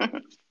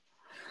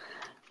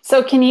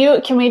 So can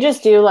we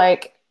just do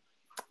like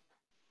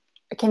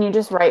can you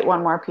just write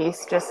one more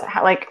piece, just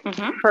like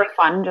for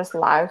fun, just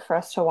live for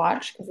us to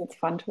watch, because it's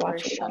fun to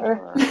watch each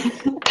other.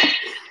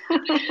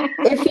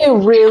 If you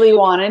really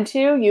wanted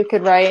to, you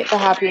could write the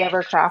Happy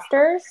Ever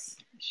Crafters.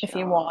 Sure. If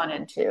you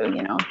wanted to,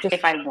 you know, just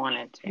if I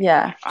wanted to.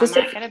 Yeah, just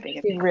if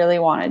you really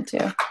wanted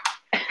to.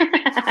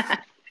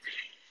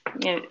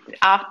 You know,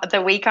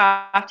 the week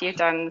after you've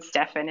done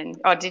Stefan, and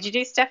did you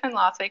do Stefan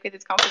last week with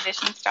his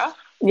composition stuff?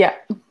 Yeah.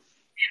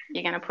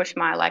 You're going to push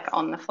my like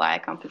on the fly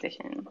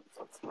composition.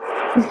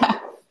 Yeah.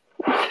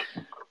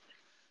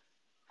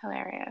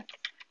 Hilarious.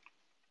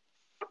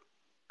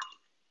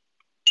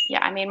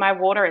 Yeah, I mean, my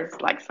water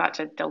is like such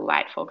a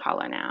delightful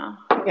color now.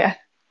 Yeah.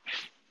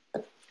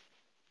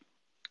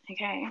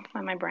 Okay,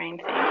 let my brain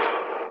think.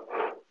 I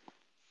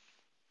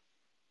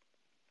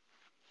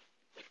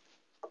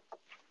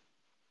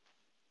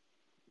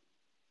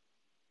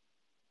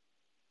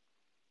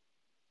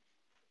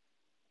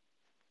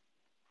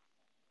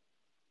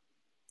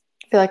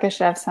feel like I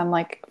should have some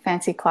like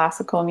fancy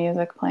classical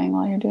music playing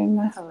while you're doing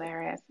this.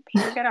 Hilarious.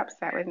 People get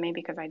upset with me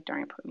because I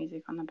don't put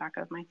music on the back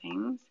of my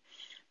things,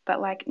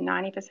 but like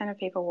 90% of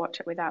people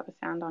watch it without the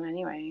sound on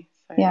anyway.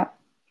 So yeah.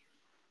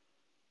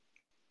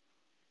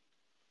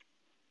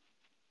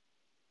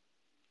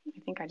 I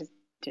think I just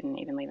didn't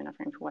even leave enough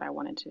room for what I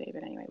wanted to do,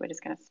 but anyway, we're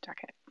just going to stack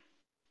it.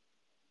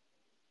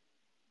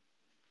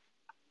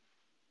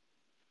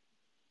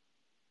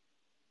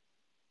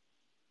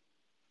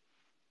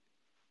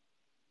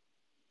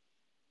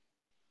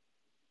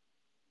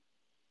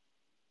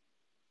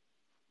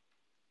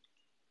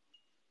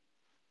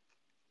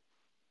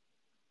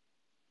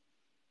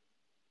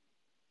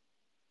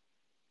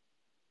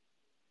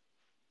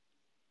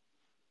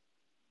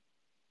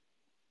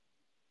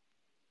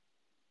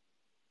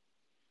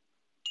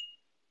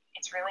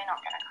 It's really not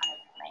going to kind of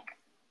make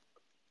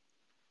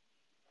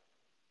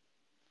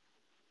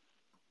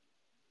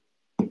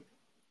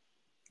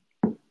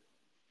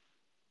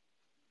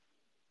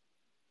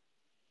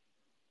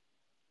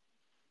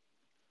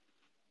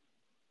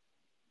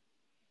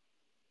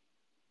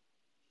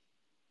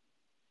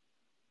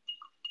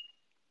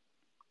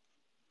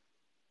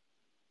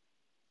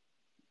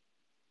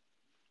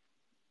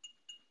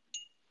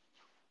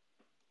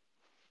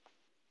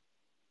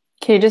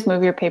Can you just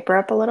move your paper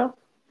up a little?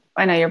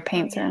 I know your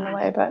paints are in the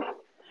way, but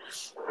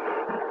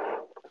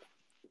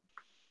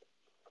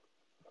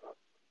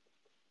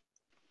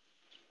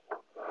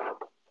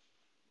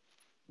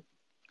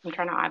I'm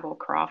trying to eyeball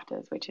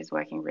crafters, which is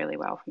working really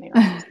well for me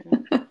right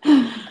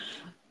now.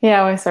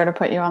 Yeah, we sort of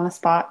put you on the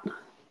spot.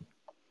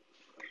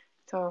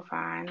 It's all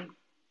fine.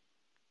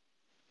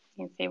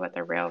 You can see what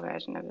the real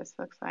version of this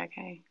looks like,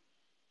 hey?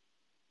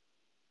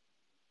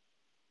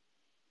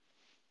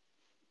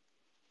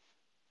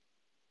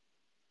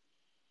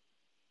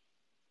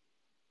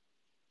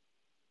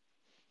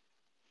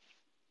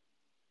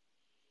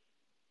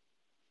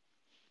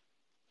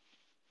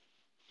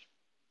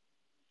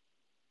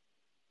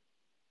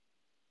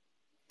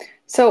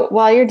 So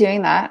while you're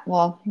doing that,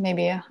 well,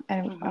 maybe I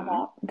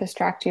won't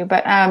distract you,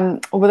 but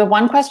well, the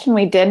one question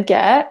we did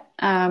get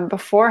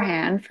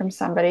beforehand from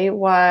somebody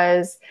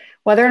was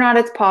whether or not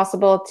it's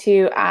possible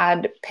to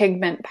add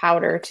pigment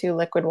powder to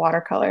liquid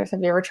watercolors.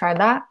 Have you ever tried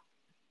that?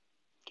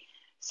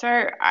 So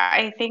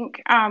I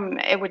think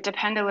it would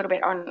depend a little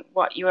bit on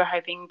what you were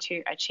hoping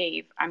to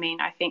achieve. I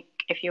mean, I think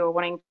if you were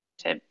wanting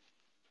to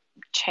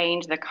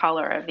change the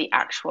color of the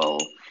actual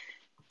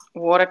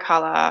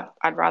watercolor,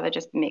 I'd rather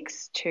just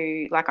mix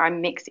I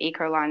mix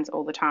eco lines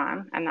all the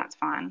time, and that's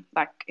fine.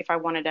 Like if I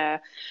wanted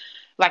that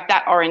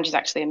orange is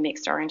actually a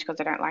mixed orange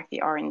because I don't like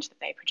the orange that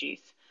they produce.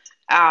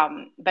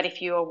 But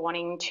if you are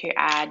wanting to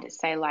add,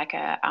 say, like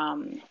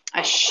a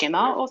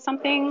shimmer or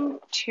something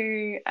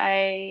to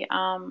a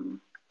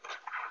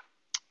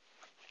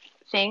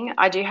thing,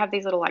 I do have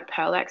these little like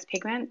Pearl X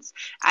pigments,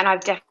 and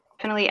I've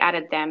definitely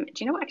added them.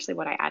 Do you know actually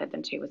what I added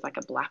them to was like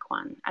a black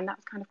one, and that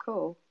was kind of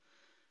cool.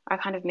 I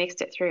kind of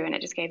mixed it through and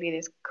it just gave you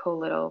this cool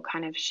little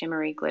kind of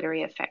shimmery,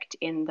 glittery effect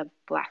in the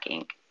black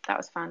ink. That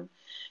was fun.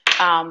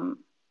 And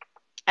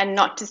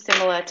not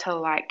dissimilar to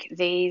like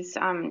these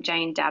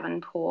Jane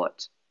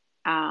Davenport.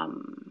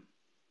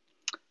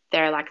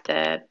 They're like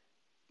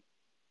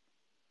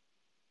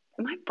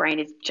my brain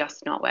is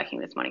just not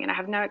working this morning and I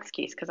have no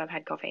excuse because I've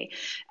had coffee.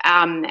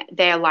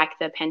 They're like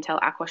the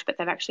Pentel Aquash, but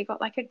they've actually got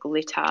like a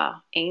glitter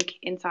ink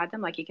inside them.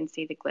 Like you can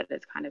see the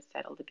glitter's kind of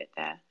settled a bit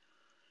there.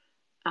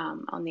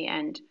 On the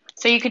end.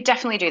 So you could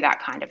definitely do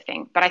that kind of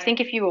thing. But I think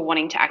if you were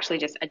wanting to actually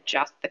just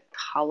adjust the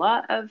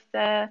color of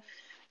the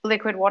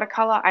liquid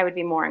watercolor, I would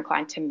be more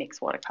inclined to mix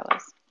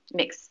watercolors.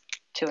 Mix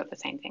two of the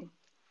same thing.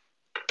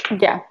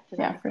 Yeah.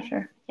 Yeah, for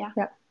sure. Yeah.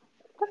 Yeah.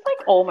 That's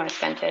like almost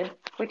scented,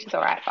 which is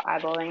all right for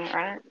eyeballing it,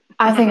 right?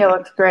 I think it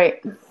looks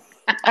great.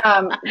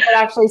 But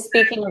actually,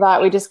 speaking of that,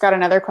 we just got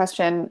another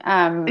question.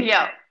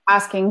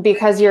 Asking,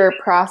 because your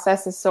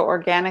process is so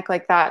organic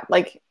like that,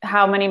 like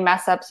how many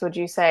mess ups would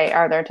you say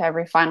are there to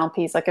every final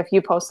piece? Like if you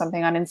post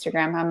something on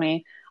Instagram, how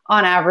many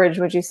on average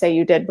would you say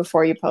you did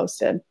before you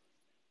posted?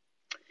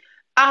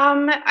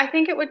 I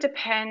think it would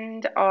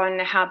depend on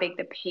how big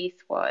the piece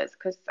was,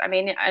 because I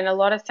mean, in a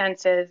lot of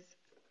senses,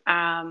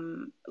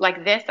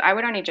 like this, I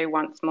would only do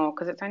once more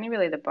because it's only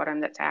really the bottom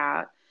that's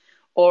out.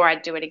 Or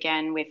I'd do it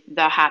again with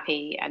the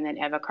Happy and then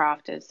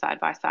Evercrafters side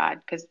by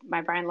side because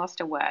my brain lost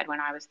a word when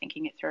I was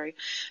thinking it through.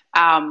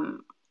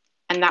 Um,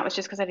 and that was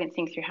just because I didn't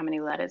think through how many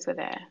letters were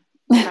there.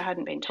 If I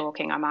hadn't been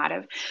talking, I might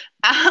have.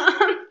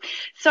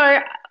 So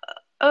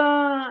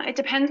it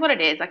depends what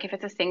it is. Like if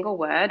it's a single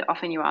word,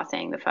 often you are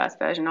seeing the first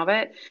version of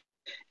it.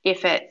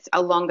 If it's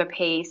a longer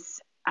piece,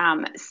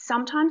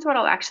 sometimes what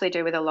I'll actually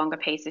do with a longer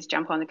piece is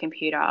jump on the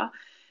computer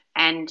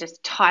and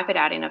just type it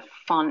out in a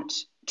font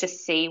to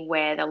see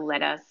where the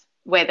letters,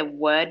 where the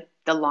word,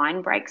 the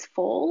line breaks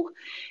fall.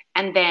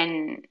 And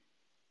then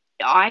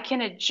I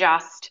can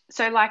adjust.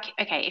 So, like,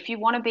 okay, if you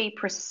want to be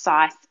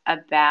precise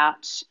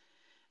about,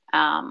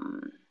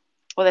 um,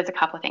 well, there's a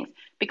couple of things.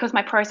 Because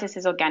my process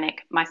is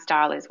organic, my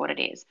style is what it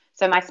is.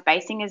 So, my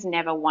spacing is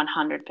never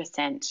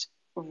 100%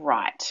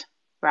 right.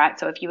 Right.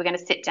 So, if you were going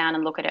to sit down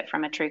and look at it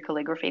from a true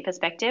calligraphy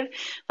perspective,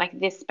 like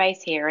this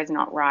space here is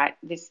not right.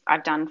 This,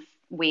 I've done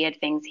weird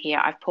things here.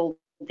 I've pulled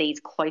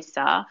these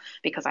closer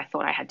because I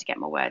thought I had to get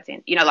more words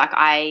in. You know, like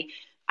I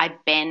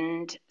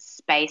bend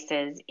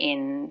spaces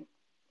in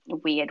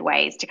weird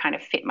ways to kind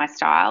of fit my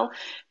style.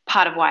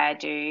 Part of why I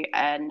do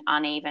an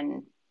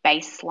uneven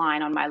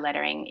baseline on my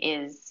lettering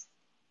is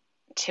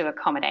to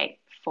accommodate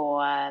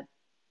for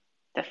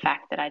the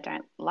fact that I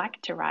don't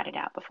like to write it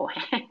out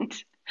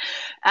beforehand.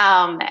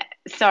 um,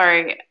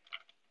 so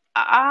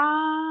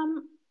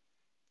um,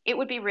 it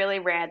would be really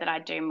rare that I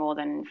do more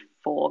than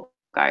 4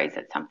 goes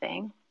at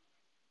something,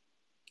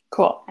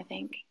 Cool. I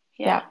think.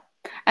 Yeah. Yeah.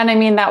 And I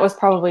mean, that was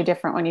probably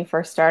different when you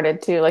first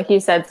started too. Like you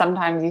said,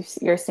 sometimes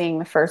you're seeing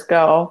the first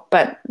go,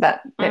 but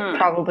that it Mm.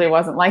 probably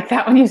wasn't like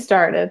that when you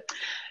started.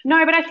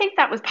 No, but I think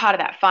that was part of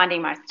that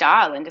finding my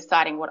style and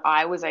deciding what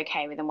I was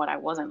okay with and what I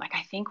wasn't. Like,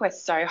 I think we're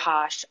so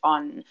harsh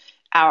on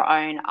our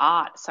own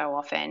art so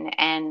often.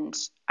 And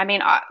I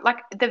mean, like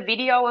the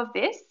video of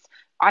this,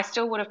 I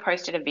still would have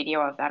posted a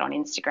video of that on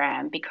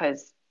Instagram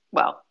because,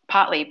 well,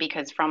 partly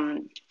because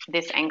from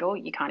this angle,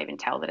 you can't even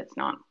tell that it's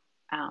not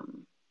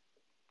um,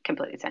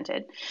 completely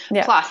centered.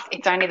 Yeah. Plus,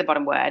 it's only the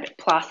bottom word.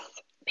 Plus,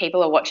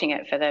 people are watching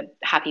it for the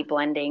happy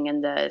blending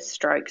and the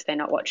strokes. They're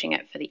not watching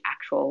it for the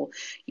actual,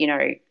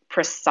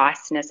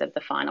 preciseness of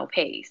the final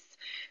piece.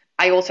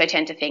 I also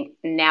tend to think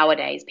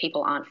nowadays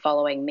people aren't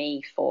following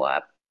me for,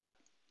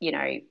 you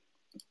know,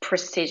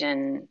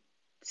 precision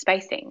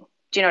spacing.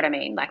 Do you know what I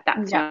mean? Like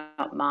that's Yeah.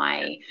 not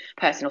my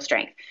personal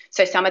strength.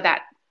 So some of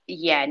that,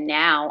 yeah,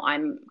 now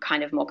I'm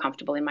kind of more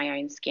comfortable in my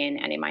own skin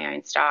and in my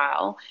own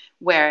style.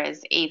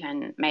 Whereas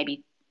even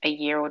maybe a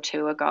year or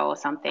two ago or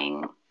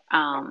something,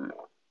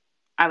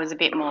 I was a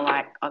bit more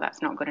like, oh,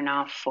 that's not good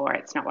enough, or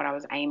it's not what I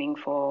was aiming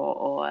for,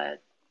 or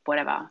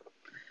whatever.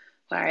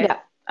 Whereas, Yeah.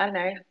 I don't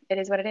know, it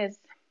is what it is.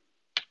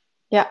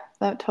 Yeah.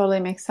 That totally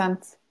makes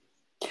sense.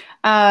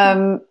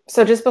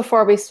 So just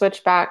before we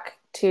switch back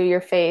to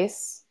your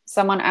face,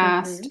 someone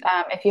asked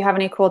Mm-hmm. if you have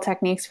any cool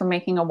techniques for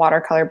making a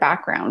watercolor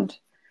background.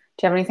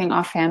 Do you have anything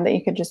offhand that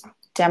you could just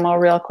demo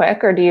real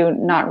quick, or do you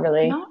not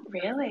really? Not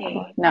really. I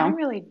don't No.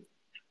 really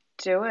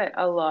do it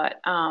a lot,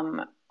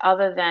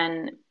 other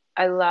than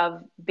I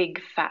love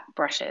big fat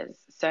brushes.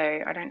 So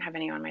I don't have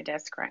any on my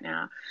desk right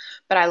now,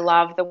 but I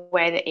love the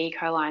way the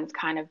eco lines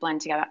kind of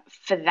blend together.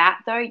 For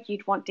that though,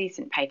 you'd want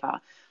decent paper.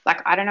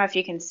 Like I don't know if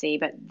you can see,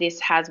 but this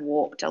has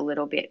warped a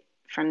little bit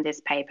from this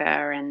paper,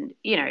 and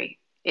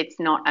it's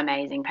not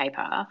amazing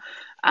paper.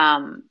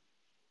 Um,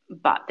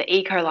 but the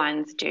eco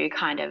lines do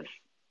kind of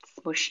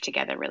smoosh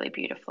together really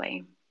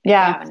beautifully if you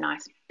have Yeah. a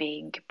nice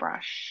big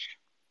brush.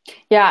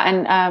 Yeah,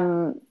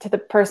 and to the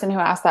person who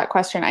asked that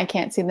question, I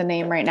can't see the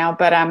name right now,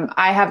 but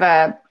I have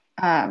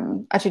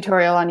a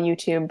tutorial on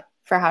YouTube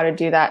for how to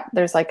do that.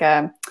 There's like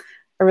a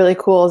really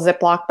cool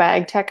Ziploc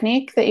bag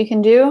technique that you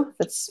can do.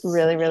 That's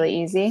really,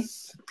 really easy.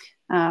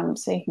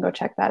 So you can go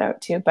check that out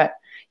too. But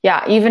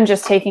yeah, even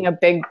just taking a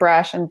big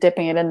brush and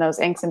dipping it in those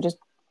inks and just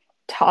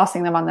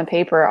tossing them on the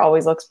paper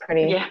always looks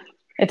pretty. Yeah.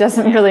 It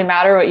doesn't really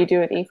matter what you do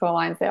with eco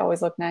lines; they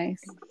always look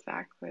nice.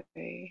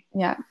 Exactly.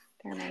 Yeah.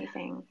 They're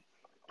amazing.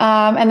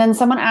 And then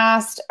someone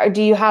asked,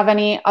 do you have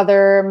any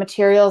other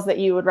materials that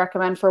you would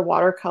recommend for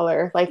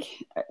watercolor? Like,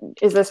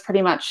 is this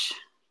pretty much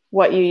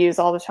what you use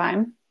all the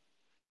time?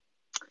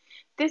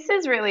 This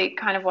is really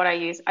kind of what I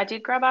use. I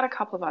did grab out a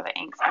couple of other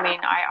inks. I mean,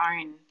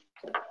 I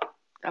own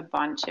a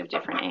bunch of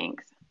different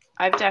inks.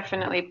 I've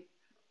definitely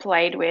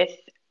played with,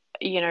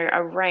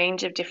 a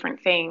range of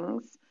different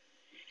things.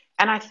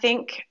 And I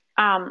think,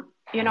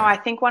 I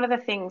think one of the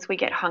things we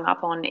get hung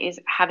up on is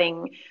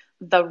having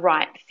the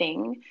right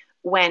thing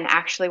when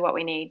actually what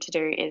we need to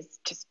do is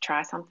just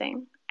try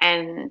something.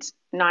 And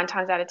 9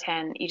 times out of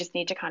 10, you just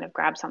need to kind of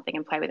grab something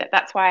and play with it.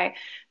 That's why,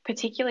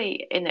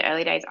 particularly in the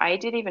early days, I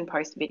did even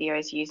post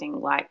videos using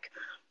like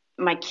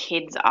my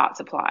kids' art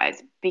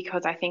supplies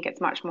because I think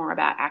it's much more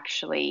about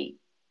actually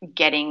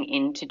getting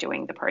into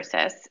doing the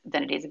process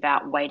than it is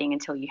about waiting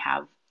until you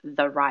have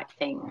the right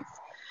things.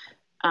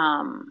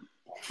 Um,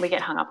 we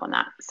get hung up on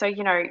that. So,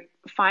 you know,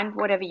 find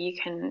whatever you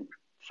can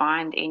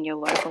find in your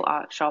local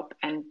art shop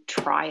and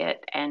try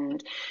it,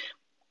 and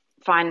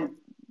find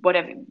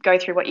whatever, go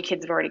through what your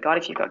kids have already got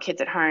if you've got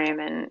kids at home,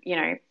 and, you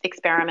know,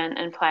 experiment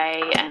and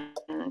play,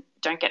 and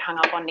don't get hung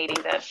up on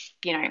needing the,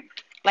 you know,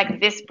 like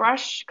this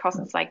brush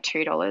costs like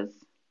 $2.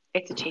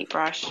 It's a cheap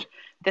brush.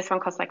 This one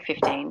costs like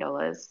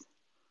 $15.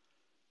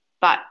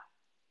 But,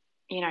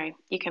 you know,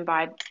 you can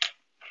buy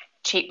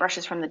cheap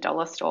brushes from the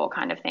dollar store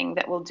kind of thing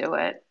that will do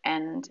it.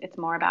 And it's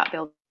more about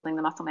building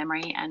the muscle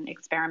memory and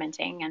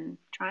experimenting and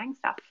trying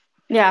stuff.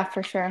 Yeah,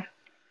 for sure.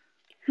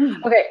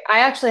 Okay, I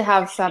actually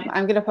have some.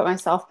 I'm going to put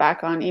myself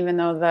back on, even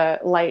though the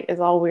light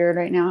is all weird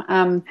right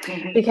now,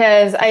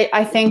 because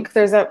I think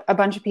there's a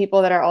bunch of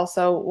people that are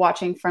also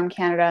watching from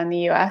Canada and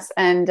the US.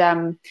 And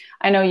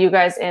I know you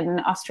guys in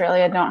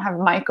Australia don't have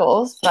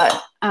Michaels, but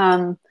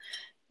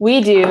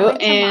we do. I went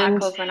to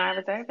Michaels when I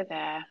was over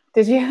there.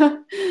 Did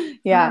you?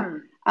 Yeah.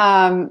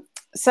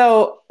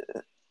 So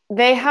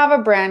they have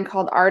a brand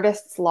called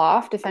Artist's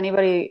Loft. If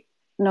anybody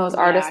knows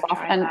Artist's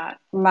Loft, and that.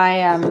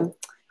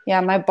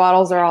 my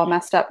bottles are all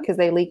messed up because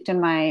they leaked in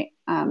my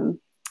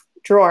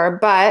drawer,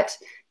 but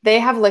they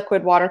have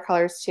liquid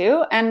watercolors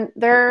too, and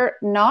they're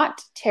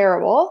not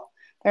terrible.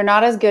 They're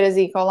not as good as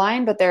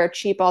Ecoline, but they're a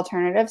cheap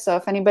alternative. So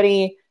if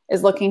anybody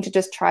is looking to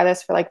just try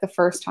this for like the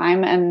first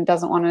time and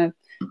doesn't want to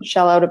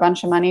shell out a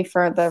bunch of money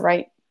for the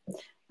right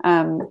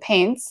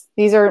paints,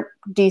 these are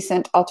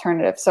decent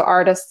alternatives. So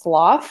Artist's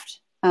Loft,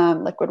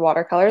 liquid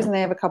watercolors, and they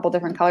have a couple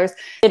different colors.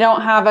 They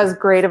don't have as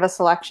great of a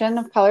selection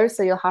of colors,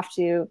 so you'll have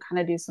to kind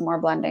of do some more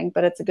blending,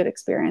 but it's a good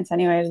experience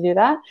anyway to do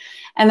that.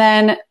 And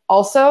then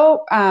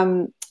also,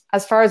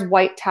 as far as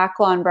white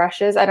Taklon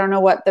brushes, I don't know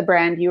what the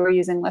brand you were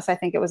using, Liss. I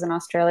think it was an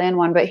Australian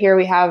one, but here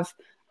we have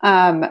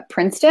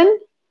Princeton.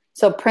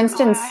 So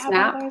Princeton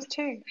Snap. I have those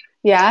too.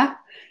 Yeah.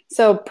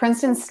 So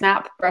Princeton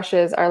Snap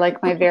brushes are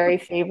like my very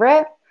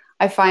favorite.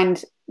 I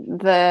find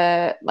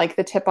the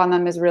tip on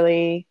them is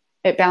really,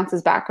 it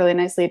bounces back really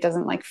nicely. It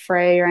doesn't like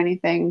fray or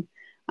anything.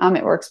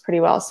 It works pretty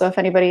well. So if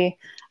anybody,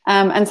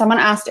 and someone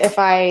asked if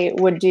I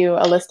would do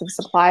a list of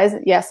supplies.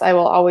 Yes, I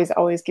will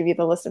always give you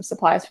the list of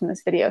supplies from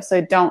this video.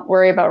 So don't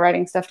worry about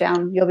writing stuff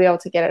down. You'll be able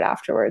to get it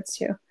afterwards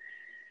too.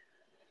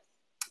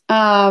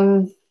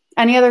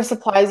 Any other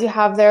supplies you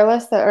have there,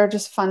 Liss, that are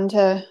just fun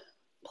to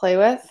play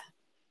with?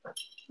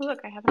 Look,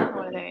 I have another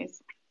one of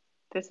those.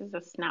 This is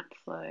a Snap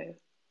Flow.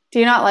 Do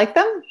you not like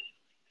them?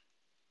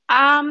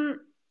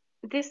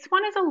 This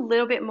one is a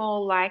little bit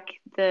more like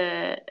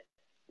the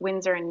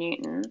Winsor and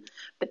Newton,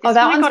 but this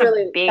that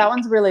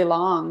one's really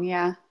long.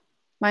 Yeah,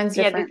 mine's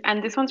different.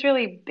 And this one's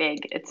really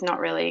big. It's not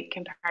really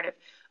comparative.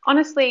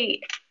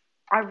 Honestly,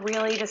 I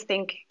really just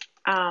think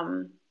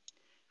I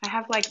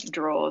have like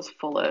drawers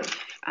full of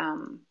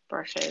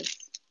brushes.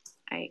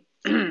 I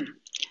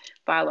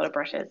buy a lot of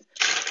brushes,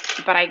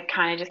 but I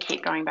kind of just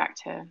keep going back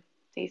to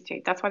these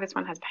two. That's why this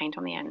one has paint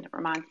on the end. It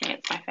reminds me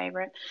it's my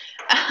favorite.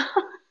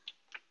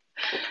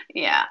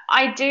 Yeah,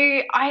 I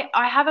do. I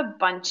have a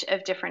bunch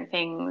of different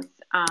things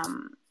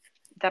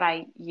that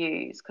I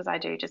use, because I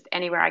do just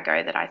anywhere I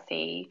go that I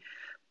see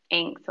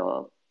inks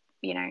or,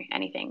 you know,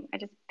 anything, I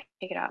just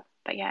pick it up.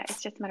 But yeah,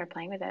 it's just a matter of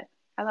playing with it.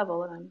 I love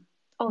all of them,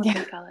 all of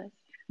the colors.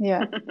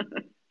 Yeah.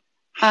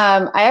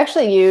 I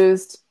actually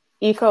used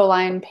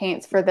Ecoline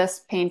paints for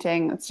this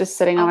painting. It's just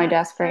sitting on my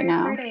desk right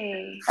now.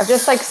 Pretty. I've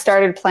just like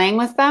started playing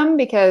with them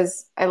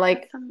because I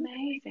like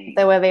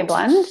the way they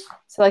blend.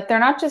 So like they're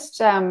not just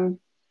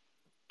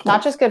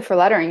good for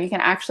lettering. You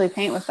can actually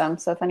paint with them.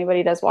 So if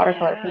anybody does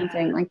watercolor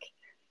painting, like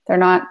they're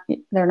not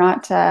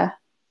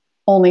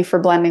only for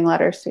blending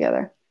letters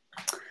together.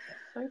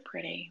 So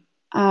pretty.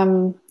 Do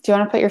you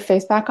want to put your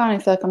face back on? I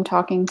feel like I'm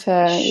talking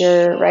to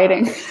your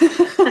writing. Put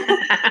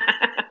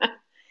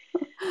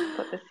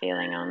the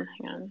ceiling on.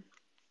 Hang on.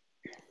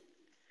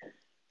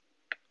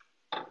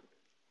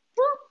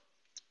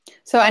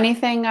 So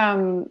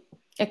anything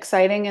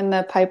exciting in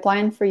the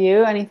pipeline for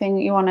you? Anything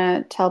you want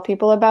to tell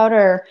people about,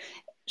 or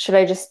should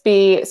I just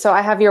be, so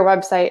I have your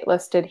website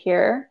listed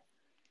here.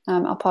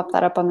 I'll pop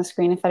that up on the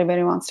screen if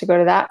anybody wants to go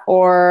to that,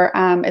 or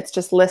it's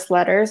just Liss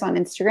Letters on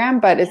Instagram.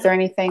 But is there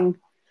anything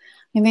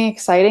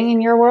exciting in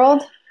your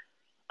world?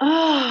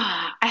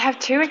 Oh, I have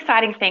two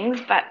exciting things,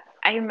 but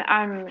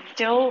I'm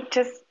still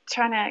just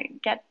trying to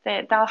get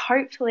there. They'll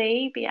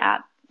hopefully be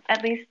out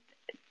at least.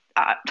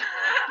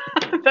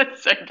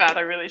 That's so bad.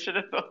 I really should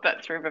have thought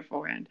that through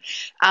beforehand.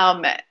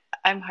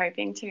 I'm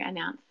hoping to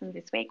announce them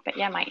this week. But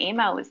yeah, my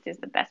email list is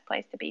the best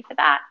place to be for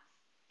that.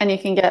 And you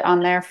can get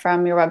on there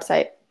from your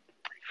website?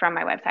 From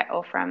my website,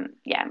 or from,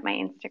 my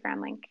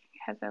Instagram link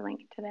has a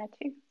link to there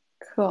too.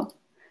 Cool.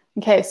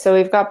 Okay, so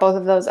we've got both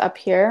of those up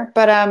here.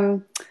 But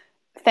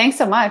thanks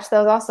so much. That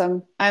was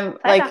awesome.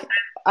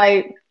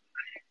 I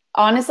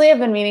honestly have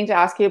been meaning to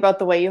ask you about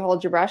the way you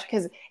hold your brush,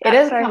 because it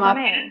has come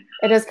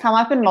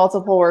up in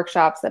multiple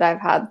workshops that I've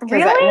had.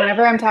 Because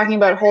whenever I'm talking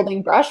about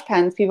holding brush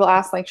pens, people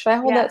ask like, should I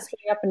hold that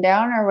straight up and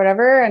down or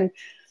whatever? And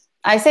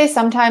I say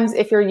sometimes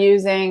if you're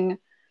using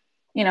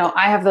you know,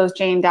 I have those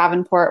Jane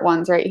Davenport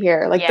ones right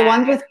here. Like the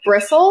ones Yeah. with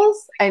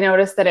bristles, I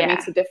noticed that it Yeah.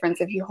 makes a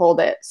difference if you hold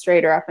it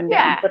straight or up and down.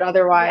 Yeah. But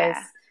otherwise,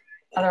 Yeah.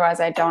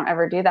 I don't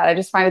ever do that. I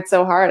just find it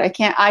so hard. I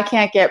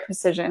can't get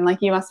precision.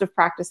 Like you must have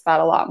practiced that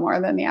a lot more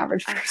than the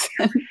average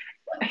person.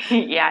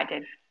 Yeah, I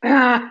did.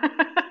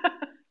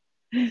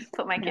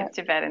 Put my Yeah. kids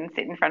to bed and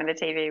sit in front of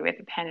the TV with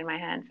a pen in my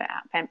hand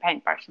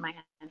paintbrush in my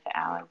hand for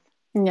hours.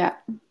 Yeah.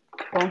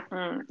 Cool.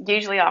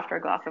 Usually after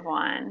a glass of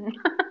wine.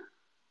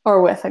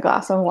 Or with a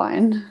glass of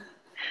wine.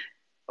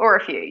 Or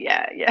a few,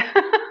 yeah, yeah.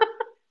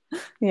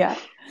 Yeah.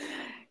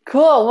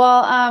 Cool.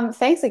 Well,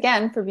 thanks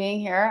again for being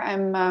here.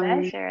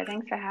 Pleasure.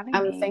 Thanks for having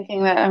I'm me.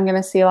 thinking that I'm going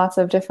to see lots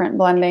of different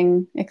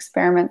blending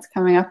experiments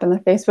coming up in the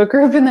Facebook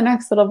group in the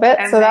next little bit.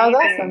 So that was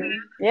awesome.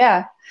 Amazing.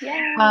 Yeah.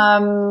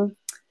 Yeah.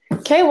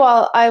 Okay.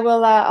 Well,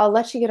 I'll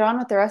let you get on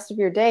with the rest of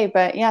your day.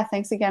 But yeah,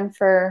 thanks again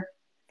for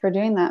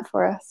doing that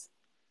for us.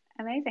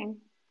 Amazing.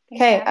 Thanks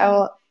for Okay.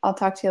 having me. I'll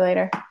talk to you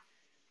later.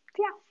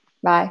 Yeah.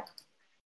 Bye.